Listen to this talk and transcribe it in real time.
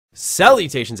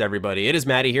Salutations, everybody. It is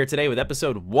Matty here today with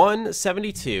episode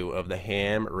 172 of the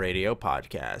H.A.M Radio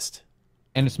Podcast.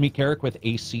 And it's me, Karak, with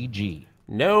ACG.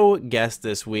 No guest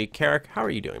this week. Karak, how are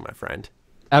you doing, my friend?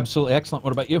 Absolutely excellent.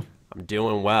 What about you? I'm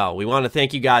doing well. We want to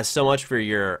thank you guys so much for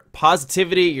your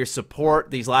positivity, your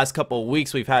support. These last couple of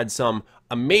weeks, we've had some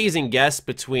amazing guests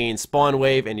between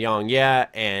Spawnwave and Yang Yeah,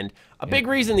 and a big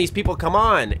reason these people come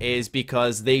on is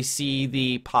because they see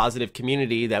the positive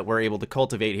community that we're able to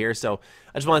cultivate here. So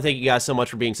I just want to thank you guys so much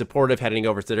for being supportive, heading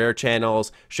over to their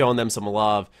channels, showing them some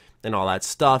love and all that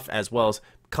stuff, as well as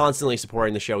constantly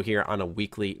supporting the show here on a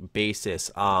weekly basis.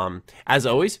 As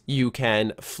always, you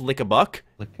can flick a buck.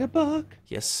 Flick a buck.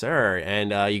 Yes, sir.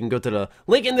 And you can go to the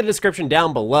link in the description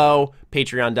down below,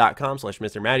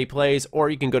 patreon.com/MrMattyPlays, or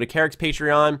you can go to Karak's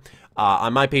Patreon.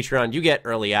 On my Patreon, you get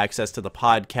early access to the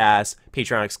podcast,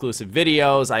 Patreon exclusive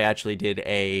videos. I actually did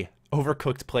a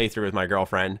Overcooked playthrough with my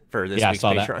girlfriend for this week's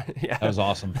Patreon. That. Yeah, that was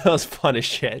awesome. That was fun as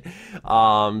shit.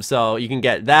 So you can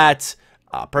get that.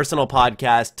 Personal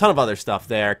podcast, ton of other stuff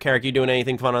there. Karak, you doing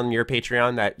anything fun on your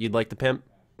Patreon that you'd like to pimp?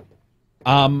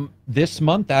 This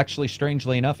month, actually,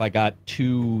 strangely enough, I got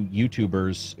 2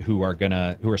 YouTubers who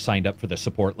are signed up for the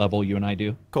support level you and I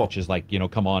do. Cool. Which is like, you know,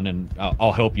 come on and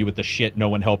I'll help you with the shit no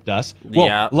one helped us. Well,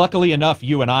 yeah. Luckily enough,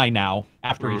 you and I now,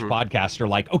 after each podcast, are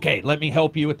like, okay, let me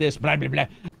help you with this, blah, blah,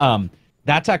 blah.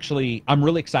 That's actually, I'm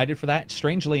really excited for that.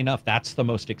 Strangely enough, that's the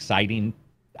most exciting.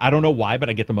 I don't know why, but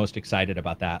I get the most excited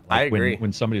about that. Like I agree.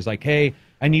 When somebody's like, hey,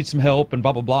 I need some help and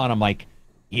blah, blah, blah. And I'm like,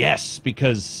 yes,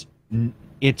 because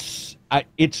it's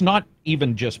not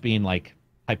even just being like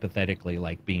hypothetically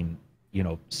like being, you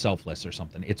know, selfless or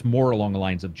something. It's more along the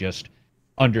lines of just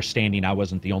understanding I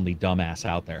wasn't the only dumbass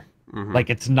out there.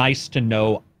 Like, it's nice to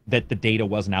know that the data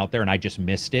wasn't out there and I just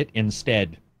missed it.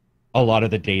 Instead, a lot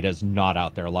of the data is not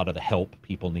out there. A lot of the help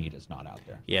people need is not out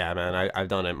there. Yeah, man, I've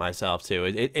done it myself too.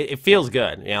 It feels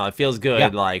good. You know, it feels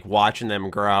good, like watching them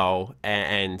grow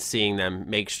and seeing them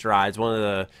make strides. One of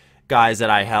the guys that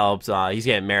I helped, he's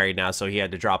getting married now, so he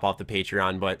had to drop off the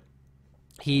Patreon, but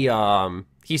he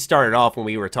started off when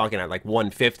we were talking at like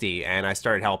 150, and I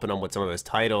started helping him with some of his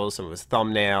titles, some of his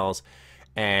thumbnails,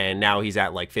 and now he's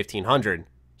at like 1,500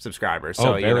 subscribers.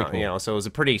 So cool. you know, so it was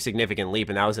a pretty significant leap,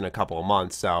 and that was in a couple of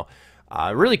months. So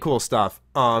really cool stuff.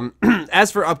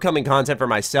 As for upcoming content for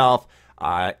myself,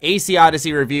 AC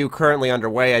Odyssey review currently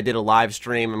underway. I did a live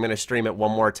stream. I'm going to stream it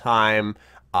one more time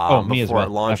me as before well.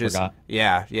 it launches. I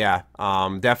forgot.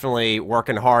 Yeah. Definitely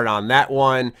working hard on that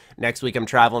one. Next week I'm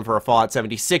traveling for a Fallout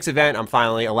 76 event. I'm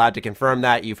finally allowed to confirm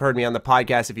that. You've heard me on the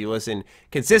podcast if you listen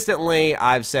consistently.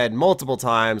 I've said multiple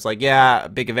times, like, yeah,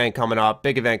 big event coming up,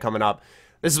 big event coming up.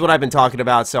 This is what I've been talking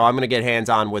about, so I'm going to get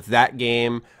hands-on with that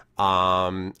game.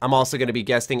 I'm also going to be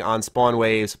guesting on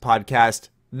Spawnwave's podcast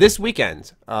this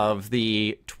weekend of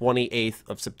the 28th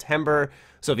of September.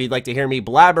 So if you'd like to hear me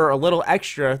blabber a little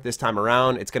extra this time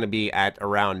around, it's going to be at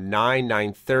around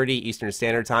 9:30 Eastern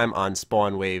Standard Time on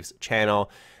Spawnwave's channel.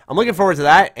 I'm looking forward to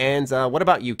that. And what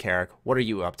about you, Karak? What are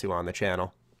you up to on the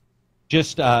channel?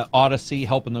 Just Odyssey,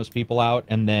 helping those people out,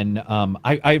 and then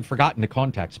I've forgotten to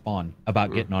contact Spawn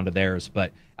about getting onto theirs,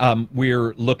 but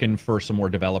we're looking for some more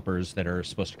developers that are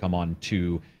supposed to come on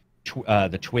to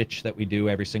the Twitch that we do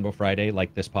every single Friday,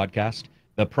 like this podcast.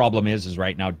 The problem is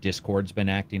right now Discord's been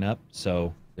acting up,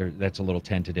 so that's a little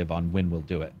tentative on when we'll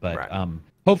do it, but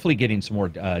hopefully getting some more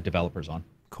developers on.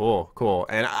 Cool.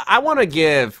 And I want to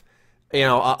give, you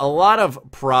know, a lot of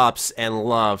props and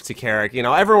love to Karak. You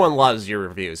know, everyone loves your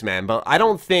reviews, man, but I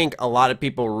don't think a lot of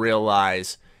people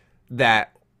realize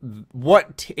that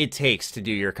what it takes to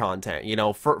do your content. You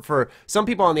know, for some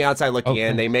people on the outside looking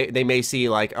in, they may see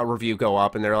like a review go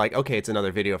up and they're like, okay, it's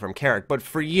another video from Karak. But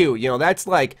for you, you know, that's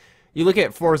like, you look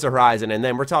at Forza Horizon and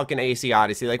then we're talking AC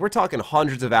Odyssey, like we're talking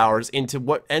hundreds of hours into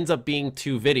what ends up being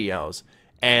 2 videos.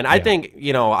 And I think,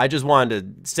 you know, I just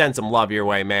wanted to send some love your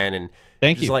way, man, and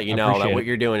just let you know that what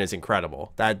you're doing is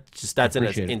incrable. That's an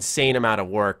insane amount of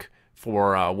work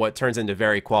for what turns into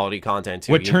very quality content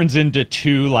too. What turns into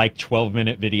 2 like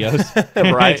 12-minute videos.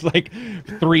 Right. It's like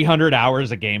 300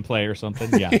 hours of gameplay or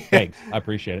something. Yeah, thanks. I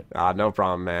appreciate it. No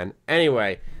problem, man.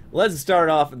 Anyway, let's start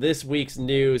off this week's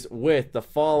news with the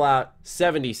Fallout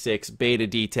 76 beta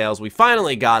details. We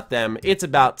finally got them. It's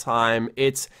about time.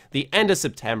 It's the end of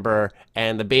September,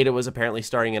 and the beta was apparently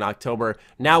starting in October.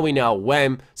 Now we know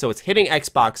when, so it's hitting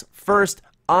Xbox first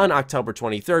on October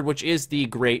 23rd, which is the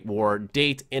Great War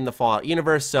date in the Fallout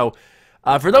universe. So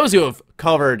for those who have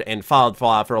covered and followed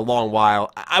Fallout for a long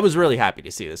while, I was really happy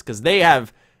to see this because they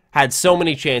have had so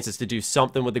many chances to do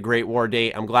something with the Great War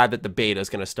date. I'm glad that the beta is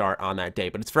going to start on that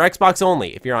date, but it's for Xbox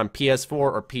only. If you're on PS4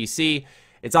 or PC,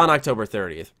 it's on October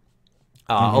 30th.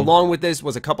 Along with this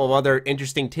was a couple of other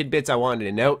interesting tidbits I wanted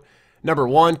to note. Number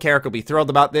one, Karak will be thrilled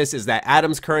about this, is that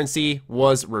Adam's currency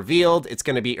was revealed. It's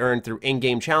going to be earned through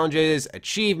in-game challenges,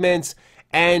 achievements,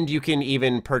 and you can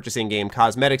even purchase in-game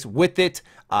cosmetics with it.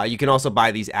 You can also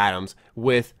buy these atoms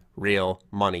with real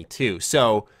money too.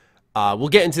 So we'll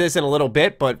get into this in a little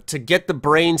bit, but to get the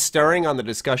brain stirring on the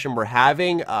discussion we're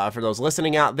having, for those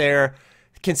listening out there,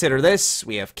 consider this.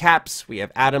 We have caps, we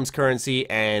have Adam's currency,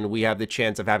 and we have the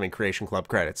chance of having Creation Club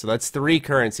credits. So that's 3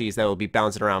 currencies that will be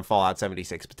bouncing around Fallout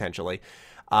 76 potentially.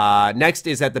 Next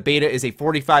is that the beta is a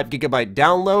 45 gigabyte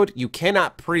download. You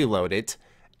cannot preload it,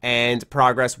 and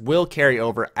progress will carry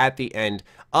over at the end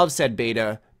of said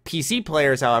beta. PC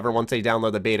players, however, once they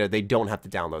download the beta, they don't have to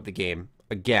download the game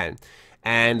again.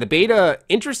 And the beta,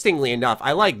 interestingly enough,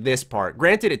 I like this part.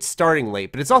 Granted, it's starting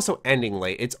late, but it's also ending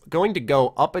late. It's going to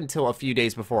go up until a few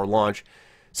days before launch.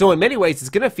 So in many ways,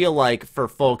 it's going to feel like, for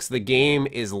folks, the game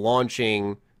is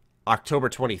launching October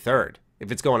 23rd,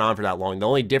 if it's going on for that long. The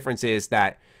only difference is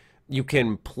that you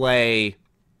can play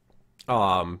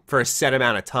for a set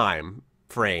amount of time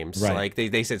frames. Right. Like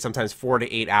they said, sometimes 4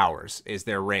 to 8 hours is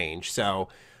their range. So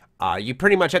you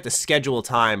pretty much have to schedule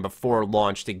time before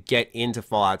launch to get into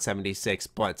Fallout 76.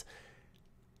 But,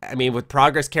 I mean, with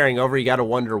progress carrying over, you got to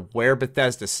wonder where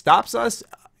Bethesda stops us.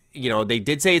 You know, they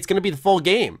did say it's going to be the full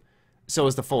game. So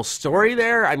is the full story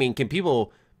there? I mean, can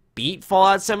people beat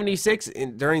Fallout 76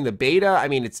 during the beta? I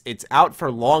mean, it's out for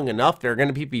long enough. There are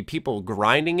going to be people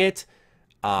grinding it.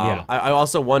 Yeah. I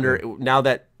also wonder, now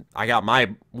that I got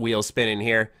my wheels spinning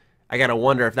here, I got to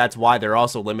wonder if that's why they're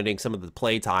also limiting some of the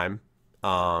playtime.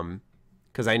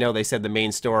 Because I know they said the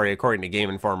main story, according to Game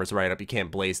Informer's write-up, you can't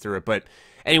blaze through it. But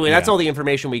anyway, that's all the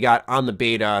information we got on the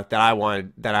beta that I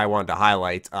wanted to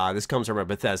highlight. This comes from a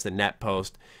Bethesda Net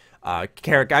post.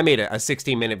 Karak, I made a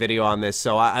 16-minute video on this,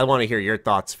 so I want to hear your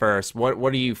thoughts first. What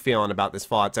are you feeling about this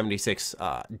Fallout 76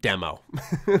 demo?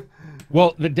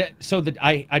 Well,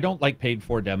 I don't like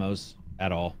paid-for demos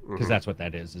at all, because that's what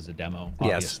that is a demo,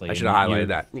 obviously. Yes, I should have highlighted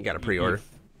that. You got a pre-order.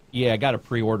 Yeah, I got a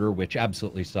pre-order, which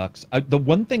absolutely sucks. The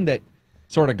one thing that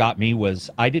sort of got me was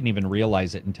I didn't even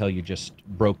realize it until you just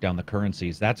broke down the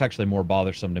currencies. That's actually more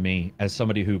bothersome to me as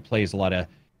somebody who plays a lot of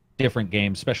different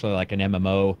games, especially like an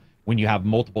MMO. When you have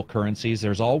multiple currencies,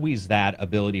 there's always that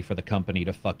ability for the company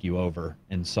to fuck you over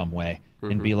in some way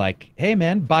and be like, hey,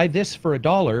 man, buy this for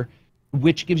 $1,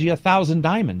 which gives you 1,000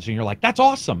 diamonds. And you're like, that's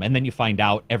awesome. And then you find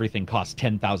out everything costs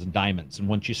 10,000 diamonds. And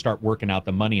once you start working out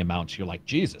the money amounts, you're like,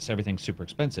 Jesus, everything's super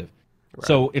expensive. Right.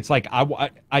 So it's like,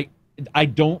 I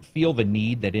don't feel the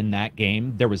need that in that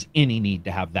game there was any need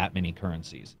to have that many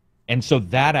currencies. And so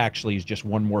that actually is just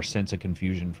one more sense of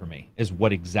confusion for me, is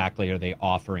what exactly are they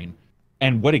offering?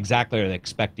 And what exactly are they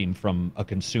expecting from a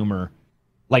consumer?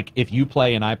 Like, if you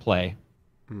play and I play,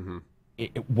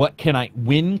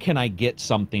 when can I get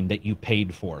something that you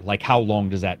paid for? Like, how long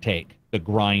does that take? The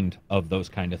grind of those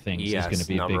kind of things is going to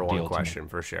be a big deal. Number one question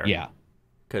for sure. Yeah.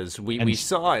 Because we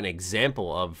saw an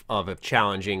example of a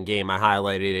challenging game. I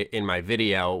highlighted it in my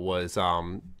video. Was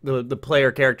the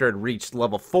player character had reached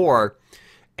level 4,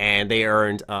 and they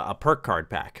earned a perk card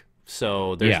pack.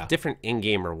 So there's different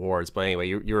in-game rewards. But anyway,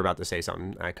 you were about to say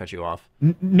something. I cut you off.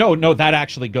 No, that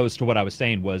actually goes to what I was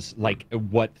saying, was like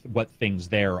what things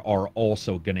there are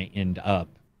also going to end up,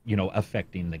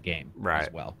 affecting the game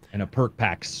as well. And a perk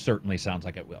pack certainly sounds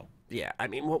like it will. Yeah, I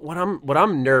mean, what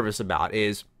I'm nervous about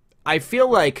is I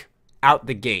feel like out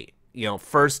the gate,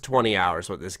 first 20 hours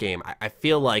with this game, I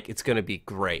feel like it's going to be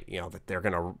great. That they're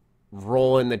going to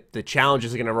roll in, the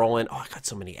challenges are going to roll in. Oh, I got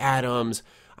so many atoms.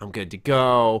 I'm good to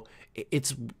go.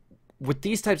 It's with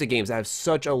these types of games that have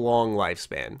such a long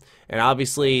lifespan, and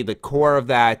obviously the core of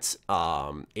that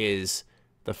is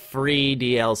the free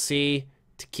DLC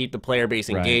to keep the player base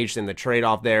engaged, and the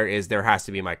trade-off there is there has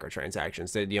to be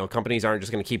microtransactions. That companies aren't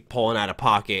just going to keep pulling out of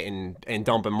pocket and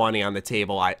dumping money on the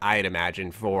table. I'd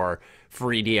imagine for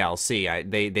free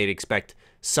DLC, they'd expect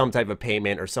some type of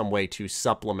payment or some way to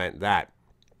supplement that.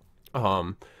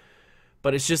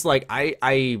 But it's just like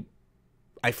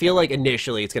I feel like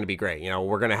initially it's going to be great.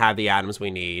 We're going to have the atoms we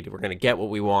need. We're going to get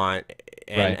what we want.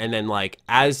 And then, like,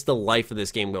 as the life of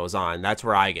this game goes on, that's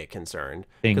where I get concerned.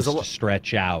 Things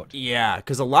stretch out. Yeah,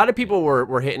 because a lot of people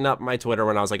were hitting up my Twitter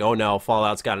when I was like, oh, no,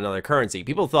 Fallout's got another currency.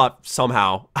 People thought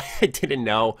somehow I didn't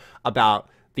know about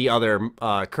the other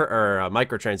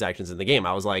microtransactions in the game.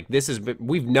 I was like,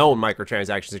 we've known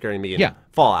microtransactions are going to be in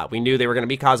Fallout. We knew they were going to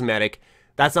be cosmetic.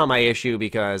 That's not my issue,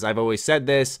 because I've always said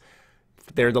this.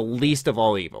 They're the least of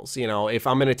all evils. If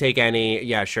I'm going to take any,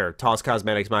 yeah, sure, toss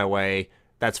cosmetics my way,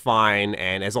 that's fine.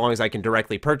 And as long as I can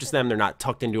directly purchase them, they're not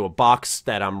tucked into a box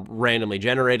that I'm randomly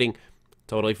generating,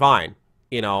 totally fine.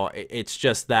 You know, it's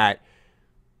just that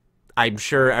I'm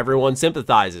sure everyone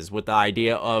sympathizes with the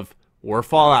idea of we're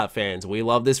Fallout fans. We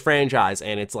love this franchise.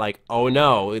 And it's like, oh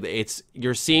no,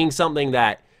 you're seeing something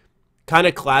that kind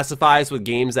of classifies with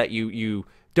games that you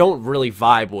don't really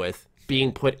vibe with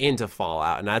being put into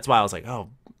Fallout. And that's why I was like, oh,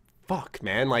 fuck,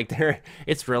 man. Like,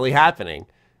 it's really happening.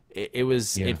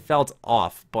 It felt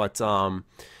off. But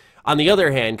on the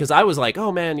other hand, because I was like,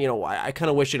 oh man, you know, I kind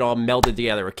of wish it all melded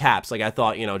together with caps. Like, I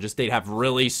thought, you know, just they'd have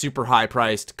really super high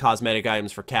priced cosmetic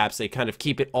items for caps. They kind of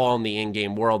keep it all in the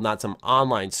in-game world, not some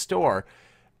online store.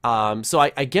 So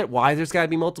I get why there's got to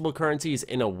be multiple currencies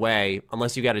in a way,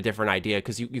 unless you got a different idea,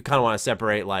 because you kind of want to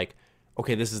separate, like,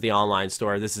 okay, this is the online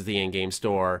store, this is the in-game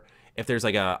store. If there's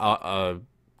like a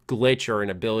glitch or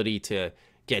an ability to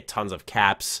get tons of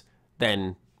caps,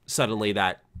 then suddenly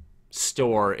that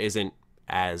store isn't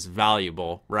as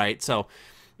valuable, right? So,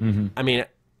 I mean,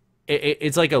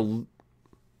 it's like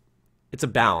it's a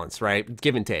balance, right?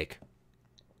 Give and take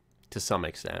to some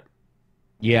extent.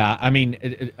 Yeah, I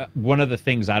mean, one of the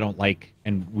things I don't like,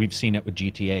 and we've seen it with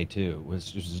GTA too,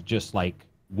 was just like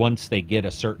once they get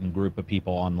a certain group of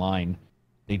people online,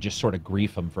 they just sort of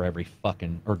grift them for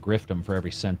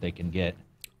every cent they can get.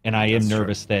 And I am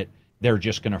nervous that they're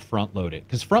just going to front load it,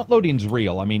 because front loading's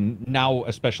real. I mean, now,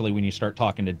 especially when you start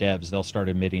talking to devs, they'll start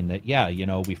admitting that, yeah, you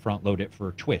know, we front load it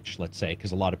for Twitch, let's say,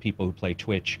 because a lot of people who play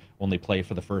Twitch only play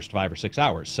for the first 5 or 6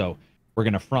 hours. So we're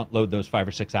going to front load those 5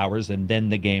 or 6 hours, and then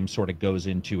the game sort of goes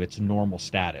into its normal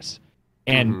status.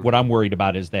 And what I'm worried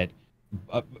about is that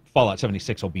Fallout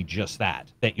 76 will be just that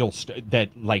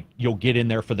you'll get in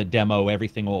there for the demo,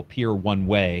 everything will appear one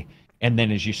way, and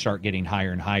then as you start getting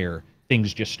higher and higher,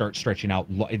 things just start stretching out.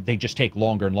 They just take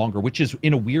longer and longer, which is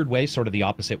in a weird way sort of the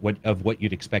opposite of what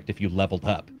you'd expect if you leveled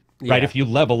up, right? If you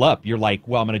level up, you're like,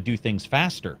 well, I'm going to do things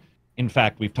faster. In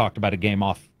fact, we've talked about a game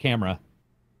off camera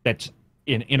that's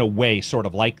in a way sort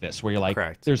of like this, where you're like,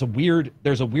 correct, there's a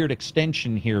weird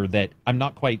extension here that I'm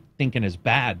not quite thinking is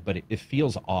bad, but it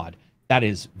feels odd. That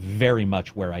is very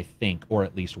much where I think, or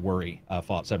at least worry,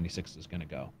 Fallout 76 is going to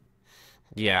go.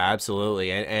 Yeah, absolutely.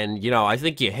 And, you know, I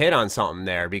think you hit on something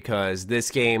there, because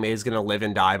this game is going to live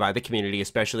and die by the community,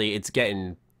 especially it's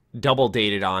getting double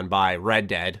dated on by Red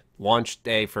Dead. Launch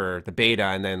day for the beta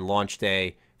and then launch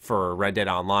day for Red Dead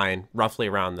Online, roughly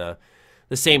around the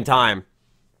same time,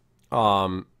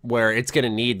 where it's going to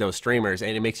need those streamers.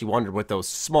 And it makes you wonder with those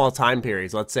small time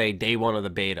periods, let's say day 1 of the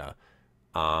beta,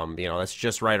 you know, that's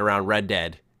just right around Red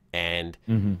Dead. And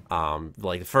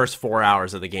like the first 4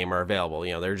 hours of the game are available.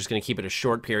 You know, they're just going to keep it a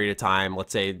short period of time.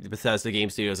 Let's say Bethesda Game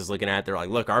Studios is looking at it. They're like,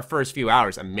 look, our first few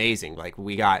hours, amazing. Like,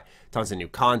 we got tons of new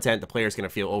content. The player's going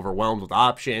to feel overwhelmed with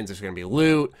options. There's going to be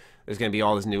loot. There's going to be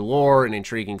all this new lore and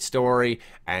intriguing story.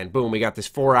 And boom, we got this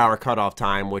 4-hour cutoff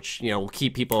time, which, you know, will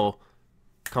keep people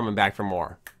coming back for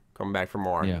more.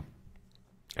 Yeah.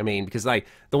 I mean, because, like,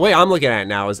 the way I'm looking at it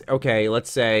now is, okay, let's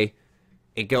say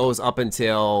it goes up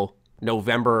until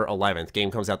November 11th. Game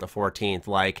comes out the 14th.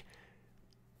 Like,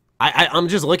 I'm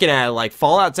just looking at it like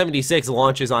Fallout 76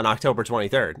 launches on October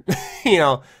 23rd. You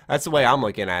know, that's the way I'm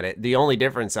looking at it. The only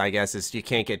difference, I guess, is you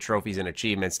can't get trophies and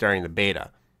achievements during the beta.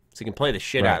 So you can play the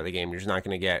shit out of the game. You're just not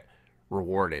going to get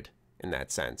rewarded in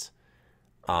that sense.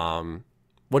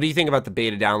 What do you think about the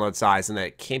beta download size and that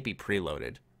it can't be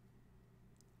preloaded?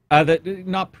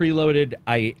 Not preloaded.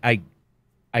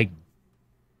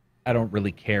 I don't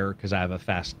really care because I have a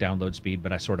fast download speed,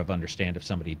 but I sort of understand if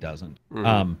somebody doesn't.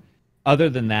 Other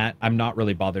than that, I'm not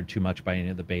really bothered too much by any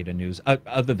of the beta news,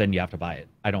 other than you have to buy it.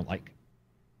 I don't like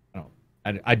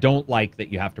that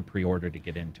you have to pre-order to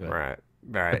get into it. Right.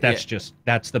 But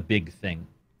that's the big thing.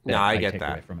 No, I get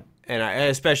that. Away from it. And I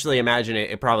especially imagine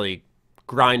it probably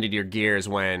grinded your gears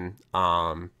when,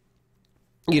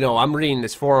 you know, I'm reading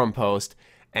this forum post,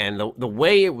 and the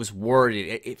way it was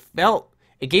worded,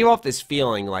 it gave off this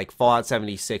feeling like Fallout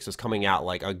 76 was coming out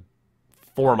like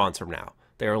 4 months from now.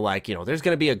 They were like, you know, there's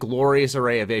going to be a glorious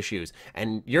array of issues,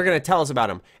 and you're going to tell us about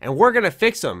them, and we're going to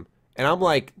fix them. And I'm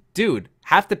like, dude,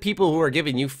 half the people who are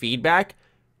giving you feedback,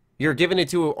 you're giving it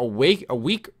to a week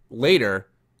later,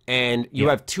 and you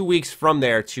have 2 weeks from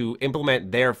there to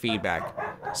implement their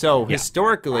feedback. So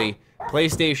historically,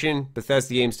 PlayStation,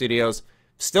 Bethesda Game Studios,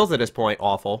 still to this point,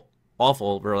 awful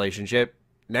relationship.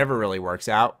 Never really works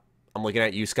out. I'm looking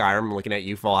at you, Skyrim. I'm looking at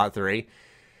you, Fallout 3.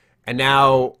 And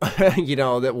now, you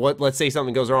know, let's say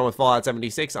something goes wrong with Fallout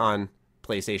 76 on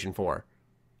PlayStation 4.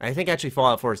 I think actually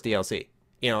Fallout 4 is DLC.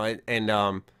 You know,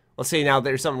 and let's say now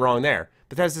there's something wrong there.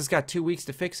 Bethesda's got 2 weeks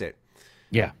to fix it.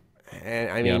 Yeah.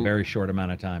 And I mean, a very short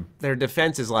amount of time. Their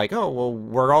defense is like, oh, well,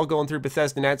 we're all going through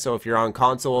Bethesda Net, so if you're on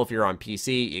console, if you're on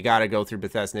PC, you got to go through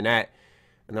Bethesda Net.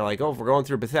 And they're like, oh, if we're going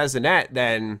through Bethesda Net,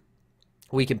 then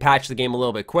we can patch the game a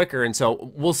little bit quicker. And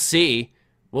so we'll see.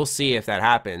 We'll see if that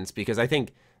happens, because I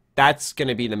think that's going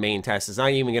to be the main test. It's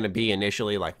not even going to be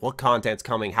initially like what content's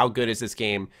coming, how good is this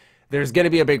game. There's going to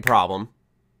be a big problem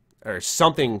or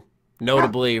something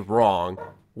notably wrong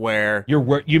where...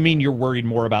 You mean you're worried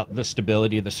more about the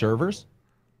stability of the servers?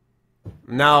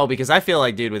 No, because I feel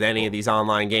like, dude, with any of these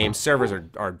online games, servers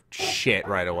are shit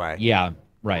right away. Yeah,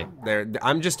 right.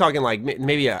 I'm just talking like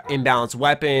maybe an imbalanced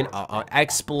weapon, a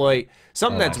exploit,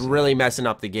 something that's really messing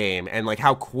up the game, and like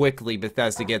how quickly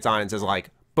Bethesda gets on and says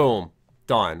like, boom,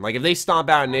 done. Like if they stomp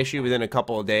out an issue within a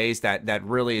couple of days that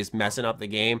really is messing up the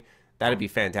game, that'd be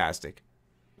fantastic.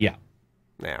 Yeah.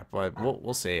 Yeah, but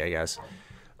we'll see, I guess.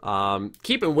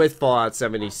 Keeping with Fallout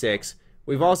 76,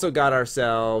 we've also got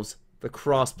ourselves the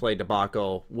Crossplay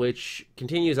debacle, which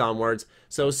continues onwards.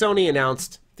 So Sony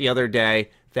announced the other day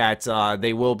that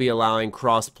they will be allowing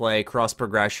crossplay, cross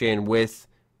progression with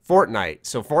Fortnite.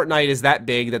 So Fortnite is that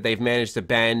big that they've managed to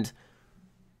bend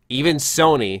even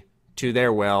Sony to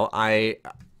their will.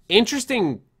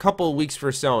 Interesting couple of weeks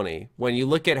for Sony when you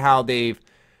look at how they've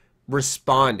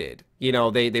responded. You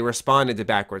know, they responded to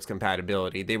backwards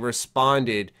compatibility. They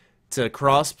responded to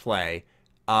crossplay.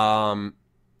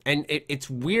 And it's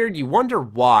weird. You wonder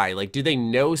why. Like, do they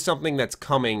know something that's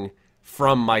coming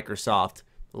from Microsoft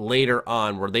later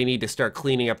on where they need to start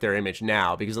cleaning up their image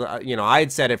now? Because, you know, I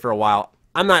had said it for a while.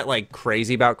 I'm not, like,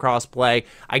 crazy about crossplay.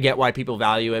 I get why people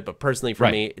value it, but personally for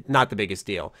me, it's not the biggest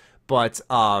deal. But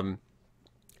I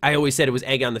always said it was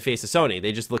egg on the face of Sony.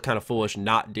 They just look kind of foolish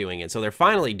not doing it. So they're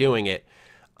finally doing it.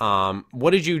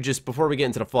 What did you, just before we get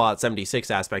into the Fallout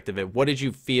 76 aspect of it, what did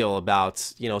you feel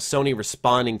about, you know, Sony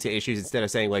responding to issues instead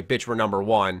of saying like, bitch, we're number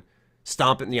one,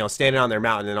 stomping, you know, standing on their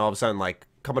mountain, and all of a sudden like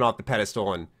coming off the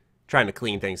pedestal and trying to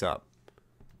clean things up?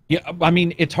 Yeah, I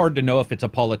mean, it's hard to know if it's a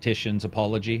politician's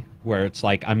apology where it's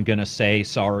like, I'm going to say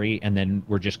sorry and then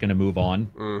we're just going to move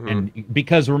on. And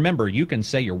because remember, you can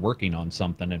say you're working on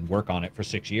something and work on it for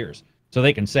 6 years. So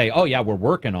they can say, oh yeah, we're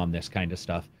working on this kind of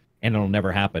stuff, and it'll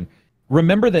never happen.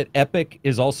 Remember that Epic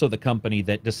is also the company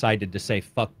that decided to say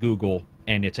fuck Google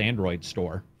and its Android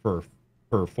store for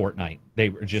Fortnite. They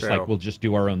were just like, we'll just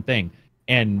do our own thing.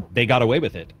 And they got away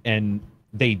with it. And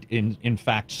they, in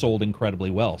fact, sold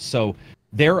incredibly well. So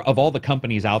there, of all the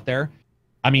companies out there,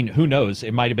 I mean, who knows?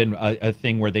 It might have been a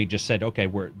thing where they just said,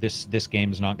 okay, this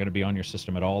game's not going to be on your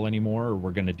system at all anymore, or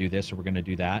we're going to do this, or we're going to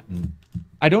do that. And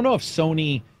I don't know if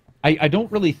Sony... I don't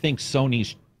really think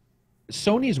Sony's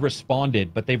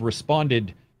responded, but they've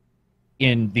responded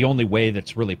in the only way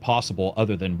that's really possible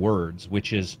other than words,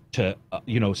 which is to,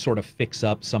 you know, sort of fix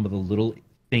up some of the little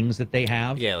things that they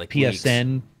have. Yeah, like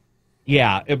PSN. leaks.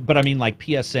 Yeah, but I mean, like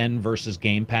PSN versus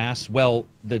Game Pass, well,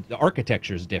 the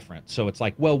architecture is different. So it's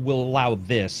like, well, we'll allow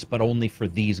this, but only for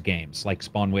these games, like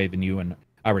Spawn Wave and you and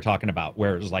I were talking about,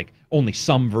 where it was like only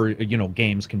some,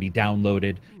 games can be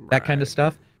downloaded, that kind of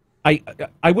stuff.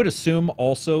 I would assume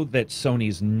also that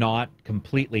Sony's not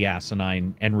completely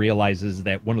asinine and realizes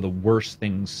that one of the worst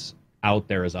things out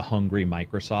there is a hungry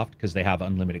Microsoft, because they have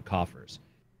unlimited coffers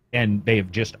and they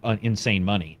have just insane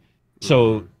money.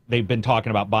 So they've been talking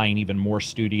about buying even more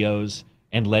studios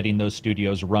and letting those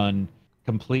studios run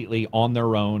completely on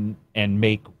their own and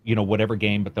make, you know, whatever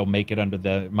game, but they'll make it under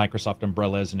the Microsoft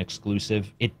umbrella as an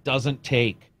exclusive. It doesn't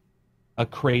take a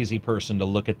crazy person to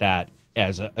look at that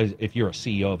as if you're a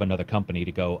CEO of another company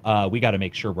to go, we got to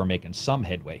make sure we're making some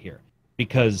headway here,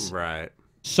 because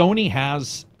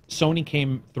Sony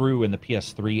came through in the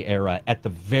PS3 era at the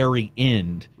very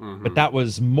end, but that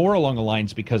was more along the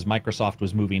lines because Microsoft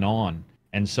was moving on,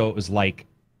 and so it was like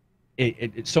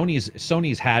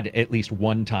Sony's had at least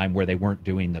one time where they weren't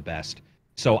doing the best.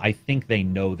 So I think they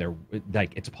know they're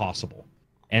like, it's possible,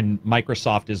 and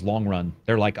Microsoft is long run.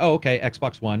 They're like, oh, okay,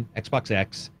 Xbox One, Xbox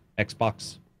X,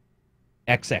 Xbox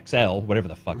XXL, whatever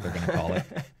the fuck they're going to call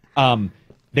it.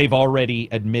 They've already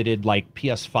admitted, like,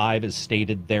 PS5 has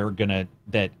stated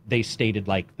they stated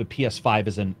like the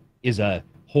PS5 is a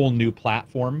whole new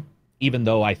platform, even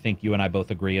though I think you and I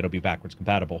both agree it'll be backwards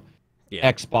compatible. Yeah.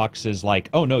 Xbox is like,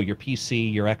 oh no, your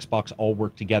PC, your Xbox all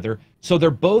work together. So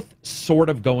they're both sort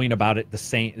of going about it the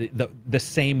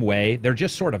same way. They're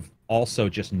just sort of also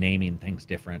just naming things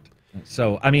different.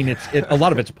 So I mean, a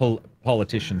lot of it's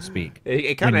politician speak.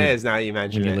 It kind of is now you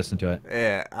mention it. When you listen to it.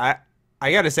 Yeah,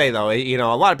 I got to say though, you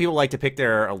know, a lot of people like to pick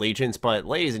their allegiance, but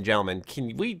ladies and gentlemen,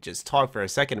 can we just talk for a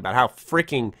second about how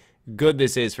freaking good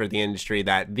this is for the industry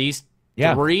that these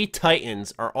three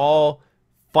titans are all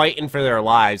fighting for their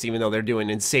lives, even though they're doing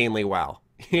insanely well.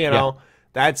 You know,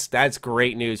 that's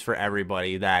great news for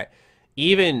everybody. That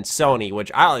even Sony,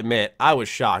 which I'll admit I was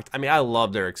shocked. I mean, I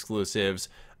love their exclusives.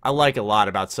 I like a lot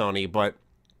about Sony, but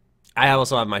I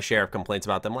also have my share of complaints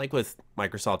about them, like with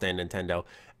Microsoft and Nintendo.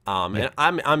 And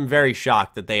I'm very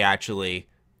shocked that they actually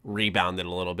rebounded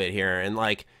a little bit here. And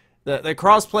like the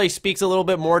crossplay speaks a little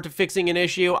bit more to fixing an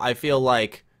issue. I feel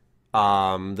like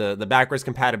the backwards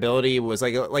compatibility was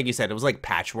like you said, it was like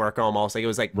patchwork almost. Like it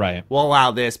was like, right, we'll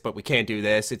allow this, but we can't do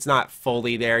this. It's not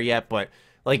fully there yet, but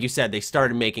like you said, they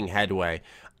started making headway.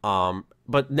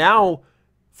 But now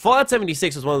Fallout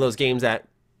 76 was one of those games that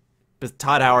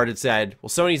Todd Howard had said, well,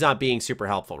 Sony's not being super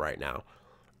helpful right now.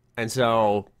 And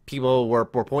so people were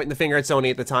pointing the finger at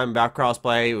Sony at the time about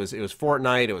crossplay. It was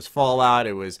Fortnite, it was Fallout,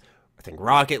 it was, I think,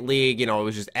 Rocket League. You know, it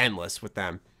was just endless with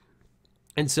them.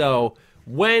 And so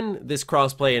when this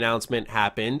crossplay announcement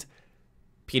happened,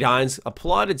 Pete Hines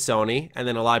applauded Sony, and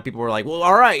then a lot of people were like, well,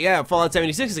 all right, yeah, Fallout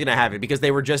 76 is going to have it, because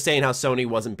they were just saying how Sony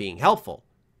wasn't being helpful.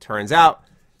 Turns out,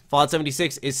 Fallout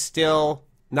 76 is still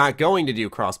not going to do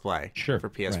crossplay for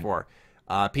PS4.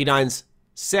 Right. Pete Hines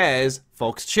says,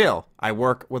 folks, chill. I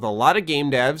work with a lot of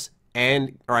game devs,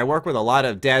 I work with a lot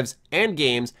of devs and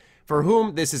games for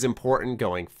whom this is important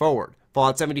going forward.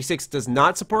 Fallout 76 does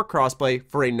not support crossplay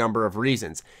for a number of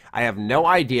reasons. I have no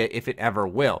idea if it ever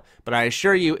will, but I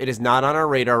assure you it is not on our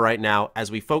radar right now as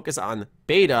we focus on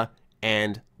beta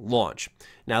and launch.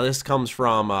 Now, this comes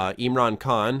from Imran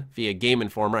Khan via Game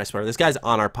Informer. I swear, this guy's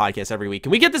on our podcast every week.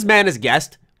 Can we get this man as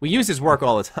guest? We use his work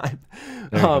all the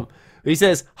time. He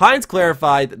says, Hines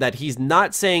clarified that he's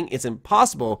not saying it's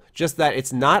impossible, just that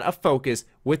it's not a focus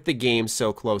with the game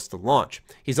so close to launch.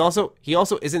 He also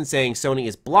isn't saying Sony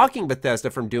is blocking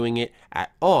Bethesda from doing it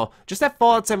at all, just that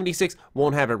Fallout 76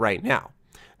 won't have it right now.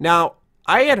 Now,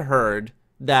 I had heard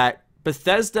that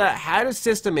Bethesda had a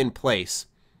system in place.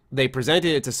 They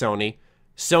presented it to Sony.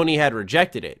 Sony had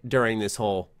rejected it during this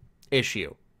whole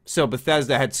issue. So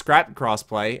Bethesda had scrapped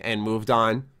crossplay and moved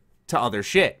on to other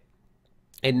shit.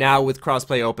 And now with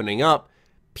crossplay opening up,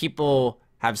 people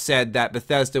have said that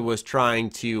Bethesda was trying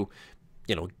to,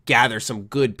 you know, gather some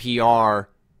good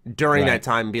PR during that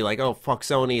time and be like, oh, fuck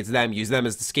Sony, it's them, use them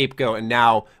as the scapegoat. And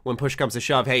now when push comes to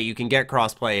shove, hey, you can get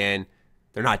crossplay in,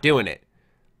 they're not doing it.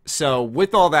 So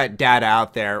with all that data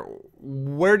out there,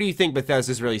 where do you think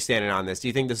Bethesda's really standing on this? Do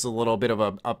you think this is a little bit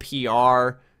of a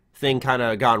PR thing kind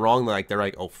of gone wrong? Like they're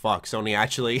like, oh, fuck, Sony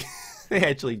actually, they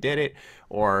actually did it?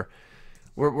 Or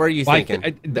where are you thinking?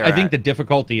 I think the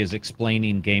difficulty is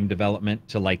explaining game development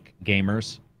to like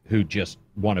gamers who just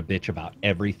want to bitch about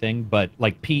everything. But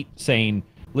like Pete saying,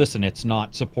 listen, it's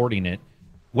not supporting it.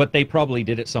 What they probably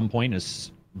did at some point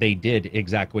is they did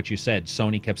exactly what you said.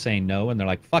 Sony kept saying no, and they're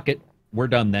like, fuck it, we're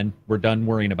done then. We're done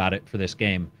worrying about it for this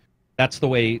game. That's the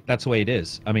way it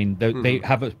is. I mean, they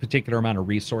have a particular amount of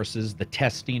resources. The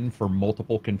testing for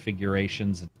multiple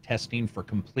configurations, the testing for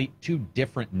complete two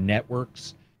different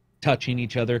networks touching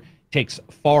each other takes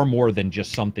far more than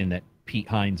just something that Pete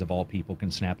Hines, of all people,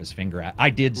 can snap his finger at. I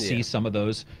did see some of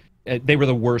those. They were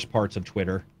the worst parts of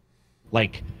Twitter.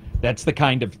 Like, those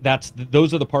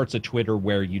are the parts of Twitter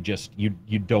where you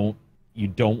don't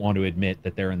want to admit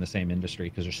that they're in the same industry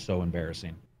because they're so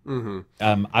embarrassing.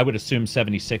 I would assume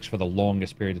 76 for the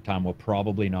longest period of time will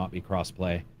probably not be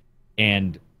crossplay,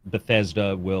 and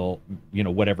Bethesda will, you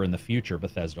know, whatever in the future,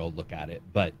 Bethesda will look at it.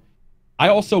 But I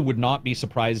also would not be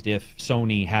surprised if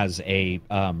Sony has a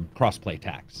crossplay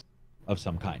tax of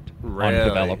some kind on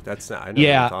development. That's not, I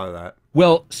never thought of that.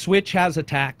 Well, Switch has a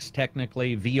tax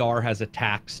technically. VR has a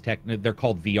tax. They're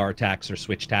called VR tax or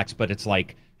Switch tax, but it's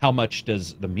like, how much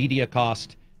does the media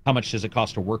cost? How much does it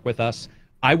cost to work with us?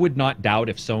 I would not doubt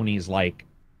if Sony's like,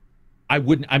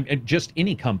 just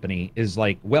any company is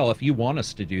like, well, if you want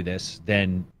us to do this,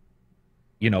 then,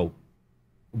 you know,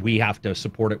 we have to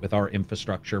support it with our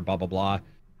infrastructure, blah, blah, blah.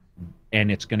 And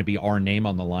it's going to be our name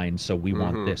on the line, so we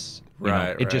want this.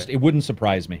 It wouldn't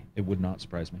surprise me. It would not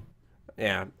surprise me.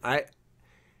 Yeah.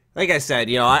 Like I said,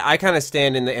 you know, I kind of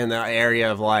stand in the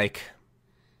area of like,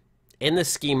 in the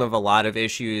scheme of a lot of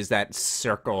issues that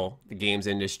circle the games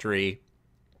industry,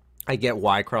 I get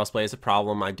why crossplay is a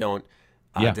problem. I don't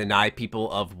deny people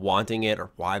of wanting it or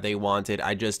why they want it.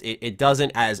 It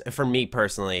doesn't, as for me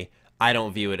personally, I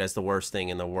don't view it as the worst thing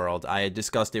in the world. I had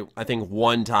discussed it, I think,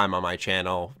 one time on my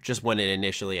channel, just when it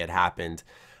initially had happened.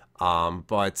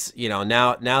 But, you know,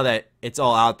 now that it's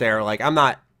all out there, like, I'm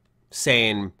not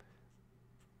saying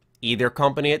either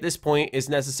company at this point is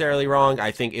necessarily wrong.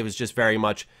 I think it was just very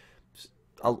much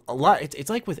a lot. It's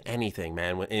like with anything,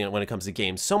 man, when it comes to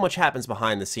games. So much happens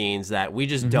behind the scenes that we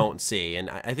just don't see. And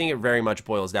I think it very much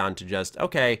boils down to just,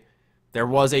 okay, there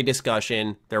was a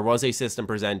discussion, there was a system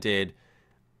presented,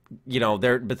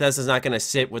 Bethesda's not going to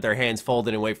sit with their hands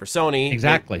folded and wait for Sony.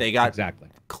 Exactly. They got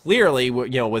clearly,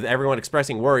 with everyone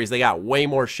expressing worries, they got way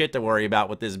more shit to worry about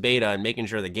with this beta and making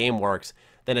sure the game works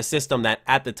than a system that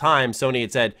at the time Sony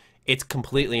had said it's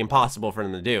completely impossible for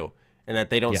them to do and that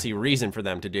they don't see reason for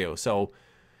them to do. So,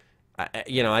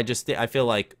 I feel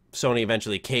like Sony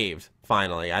eventually caved.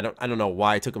 Finally, I don't know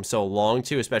why it took them so long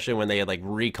to, especially when they had like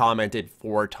re-commented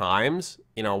 4 times.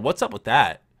 What's up with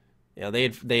that?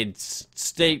 They'd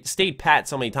stayed pat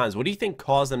so many times. What do you think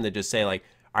caused them to just say like,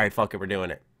 all right, fuck it, we're doing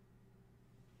it?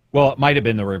 Well, it might have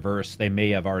been the reverse. They may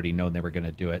have already known they were going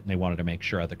to do it, and they wanted to make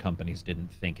sure other companies didn't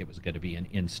think it was going to be an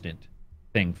instant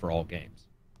thing for all games.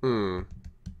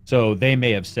 So they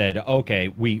may have said, okay,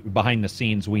 we behind the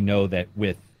scenes we know that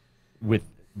with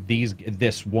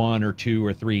this 1 or 2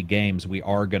 or 3 games we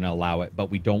are going to allow it, but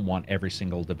we don't want every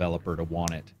single developer to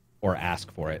want it or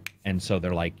ask for it. And so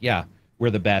they're like, yeah, we're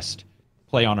the best,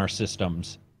 play on our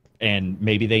systems. And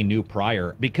maybe they knew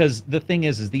prior, because the thing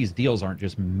is these deals aren't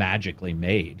just magically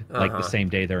made like the same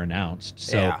day they're announced.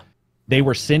 So they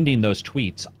were sending those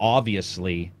tweets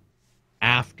obviously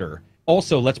after.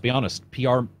 Also, let's be honest,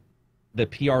 the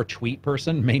PR tweet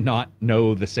person may not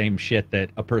know the same shit that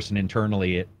a person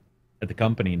internally at the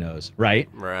company knows, right?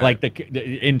 Like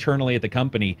internally at the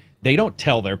company, they don't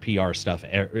tell their PR stuff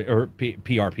or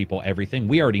PR people everything.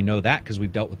 We already know that because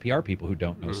we've dealt with PR people who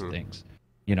don't know things,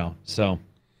 So,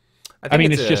 I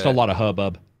mean, it's just a lot of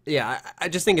hubbub. Yeah, I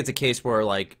just think it's a case where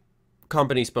like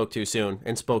company spoke too soon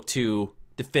and spoke too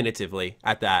definitively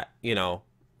at that,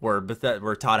 where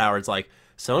Todd Howard's like,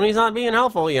 Sony's not being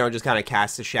helpful, just kind of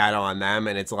casts a shadow on them,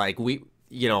 and it's like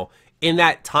in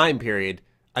that time period,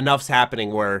 enough's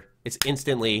happening where it's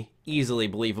instantly, easily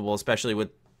believable, especially with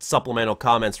supplemental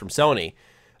comments from Sony.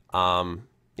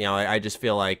 I just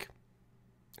feel like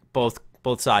both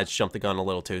sides jumped the gun a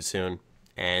little too soon,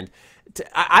 and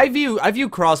I view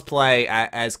crossplay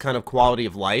as kind of quality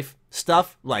of life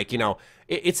stuff. Like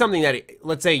it's something that,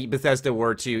 let's say Bethesda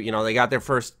were to, they got their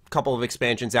first couple of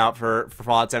expansions out for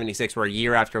Fallout 76 were a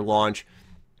year after launch.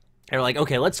 They're like,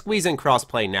 okay, let's squeeze in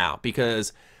crossplay now,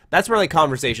 because that's where like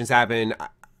conversations happen.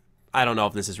 I don't know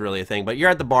if this is really a thing, but you're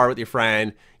at the bar with your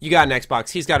friend, you got an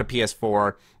Xbox, he's got a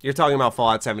PS4, you're talking about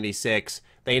Fallout 76,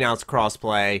 they announced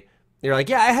crossplay, you're like,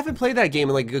 yeah, I haven't played that game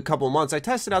in like a good couple of months, I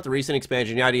tested out the recent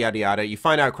expansion, yada, yada, yada, you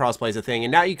find out crossplay is a thing,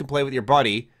 and now you can play with your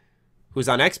buddy who's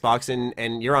on Xbox,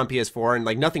 and you're on PS4, and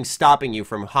like nothing's stopping you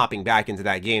from hopping back into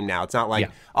that game now. It's not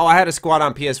like, oh, I had a squad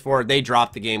on PS4, they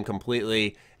dropped the game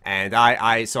completely, and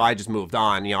so I just moved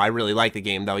on. I really like the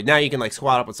game, though. Now you can like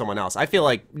squad up with someone else. I feel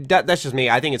like that's just me.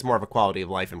 I think it's more of a quality of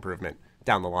life improvement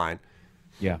down the line.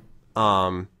 Yeah.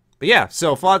 But yeah,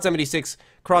 so Fallout 76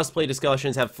 crossplay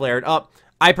discussions have flared up.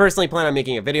 I personally plan on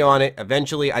making a video on it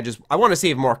eventually. I want to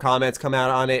see if more comments come out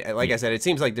on it. Like I said, it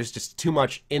seems like there's just too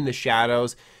much in the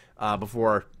shadows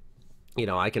before,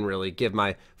 I can really give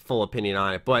my full opinion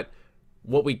on it. But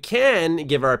what we can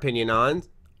give our opinion on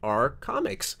are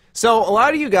comics. So a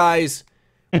lot of you guys,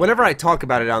 whenever I talk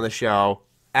about it on the show,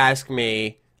 ask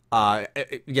me,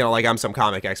 like I'm some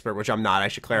comic expert, which I'm not. I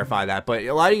should clarify that. But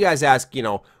a lot of you guys ask,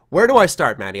 where do I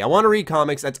start, Matty? I want to read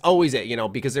comics. That's always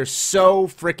it, because there's so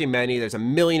freaking many. There's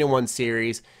 1,000,001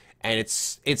 series, and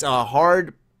it's a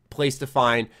hard place to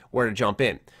find where to jump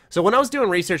in. So when I was doing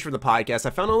research for the podcast, I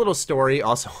found a little story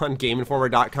also on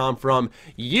GameInformer.com from,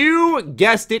 you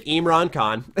guessed it, Imran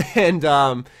Khan.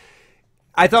 And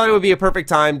I thought it would be a perfect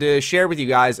time to share with you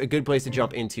guys a good place to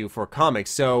jump into for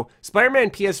comics. So Spider-Man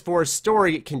PS4's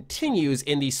story continues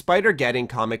in the Spider-Geddon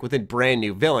comic with a brand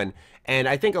new villain. And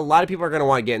I think a lot of people are going to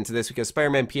want to get into this because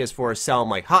Spider-Man PS4 is selling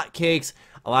like hotcakes.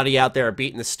 A lot of you out there are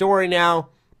beating the story now,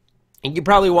 and you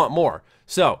probably want more.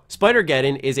 So,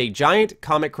 Spider-Geddon is a giant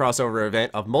comic crossover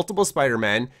event of multiple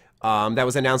Spider-Men that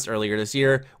was announced earlier this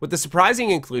year, with the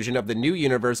surprising inclusion of the new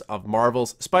universe of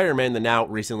Marvel's Spider-Man, the now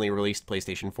recently released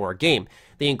PlayStation 4 game.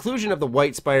 The inclusion of the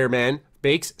White Spider-Man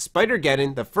makes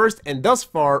Spider-Geddon the first and thus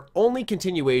far only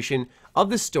continuation of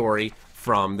the story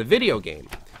from the video game.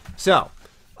 So,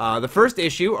 the first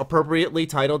issue, appropriately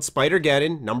titled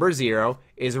Spider-Geddon #0,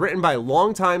 is written by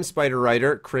longtime Spider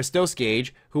writer Christos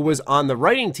Gage, who was on the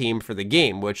writing team for the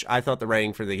game, which I thought the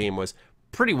writing for the game was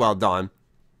pretty well done.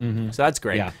 So that's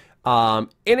great. Yeah.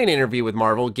 In an interview with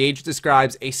Marvel, Gage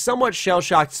describes a somewhat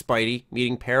shell-shocked Spidey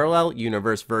meeting parallel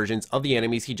universe versions of the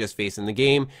enemies he just faced in the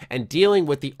game and dealing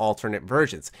with the alternate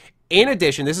versions. In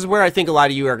addition, this is where I think a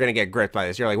lot of you are going to get gripped by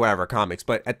this. You're like, whatever, comics.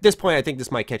 But at this point, I think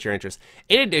this might catch your interest.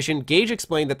 In addition, Gage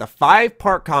explained that the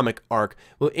 5-part comic arc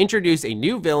will introduce a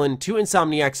new villain to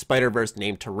Insomniac's Spider-Verse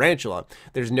named Tarantula.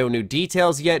 There's no new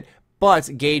details yet,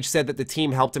 but Gage said that the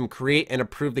team helped him create and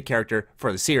approve the character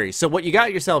for the series. So what you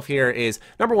got yourself here is,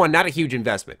 number one, not a huge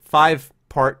investment.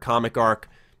 5-part comic arc.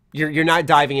 You're not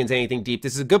diving into anything deep.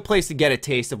 This is a good place to get a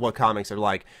taste of what comics are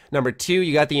like. Number two,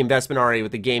 you got the investment already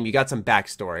with the game. You got some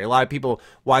backstory. A lot of people,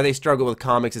 why they struggle with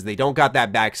comics is they don't got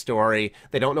that backstory.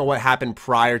 They don't know what happened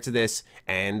prior to this,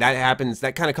 and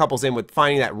that kind of couples in with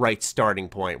finding that right starting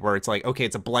point where it's like, okay,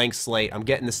 it's a blank slate. I'm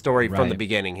getting the story from the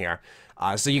beginning here.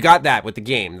 So you got that with the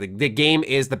game. The game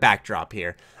is the backdrop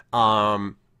here.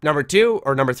 Number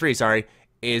three, sorry,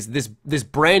 is this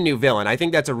brand new villain. I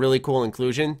think that's a really cool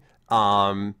inclusion.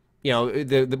 You know,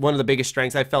 one of the biggest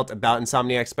strengths I felt about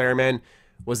Insomniac Spider-Man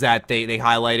was that they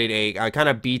highlighted a kind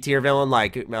of B-tier villain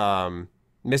like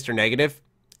Mr. Negative.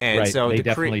 And so they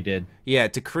definitely did. Yeah,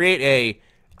 to create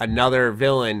another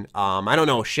villain, I don't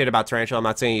know shit about Tarantula, I'm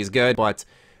not saying he's good, but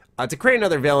to create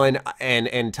another villain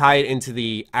and tie it into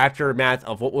the aftermath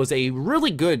of what was a really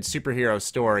good superhero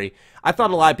story, I thought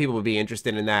a lot of people would be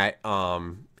interested in that.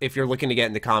 If you're looking to get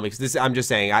into comics, I'm just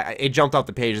saying, it jumped off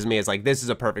the page as me as like, this is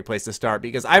a perfect place to start,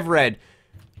 because I've read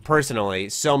personally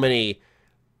so many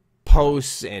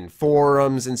posts and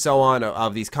forums and so on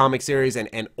of these comic series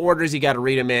and orders you got to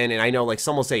read them in. And I know like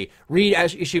some will say, read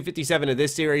issue 57 of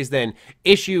this series, then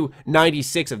issue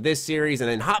 96 of this series, and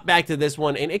then hop back to this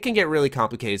one. And it can get really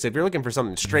complicated. So if you're looking for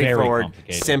something straightforward,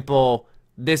 simple,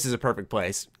 this is a perfect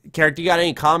place. Karak, do you got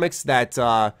any comics that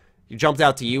jumped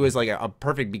out to you as like a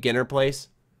perfect beginner place?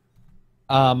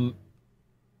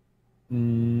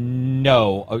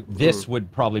 No, this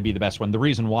would probably be the best one. The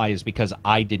reason why is because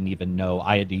I didn't even know.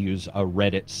 I had to use a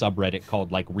Reddit subreddit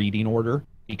called like Reading Order,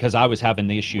 because I was having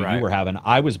the issue you were having.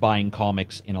 I was buying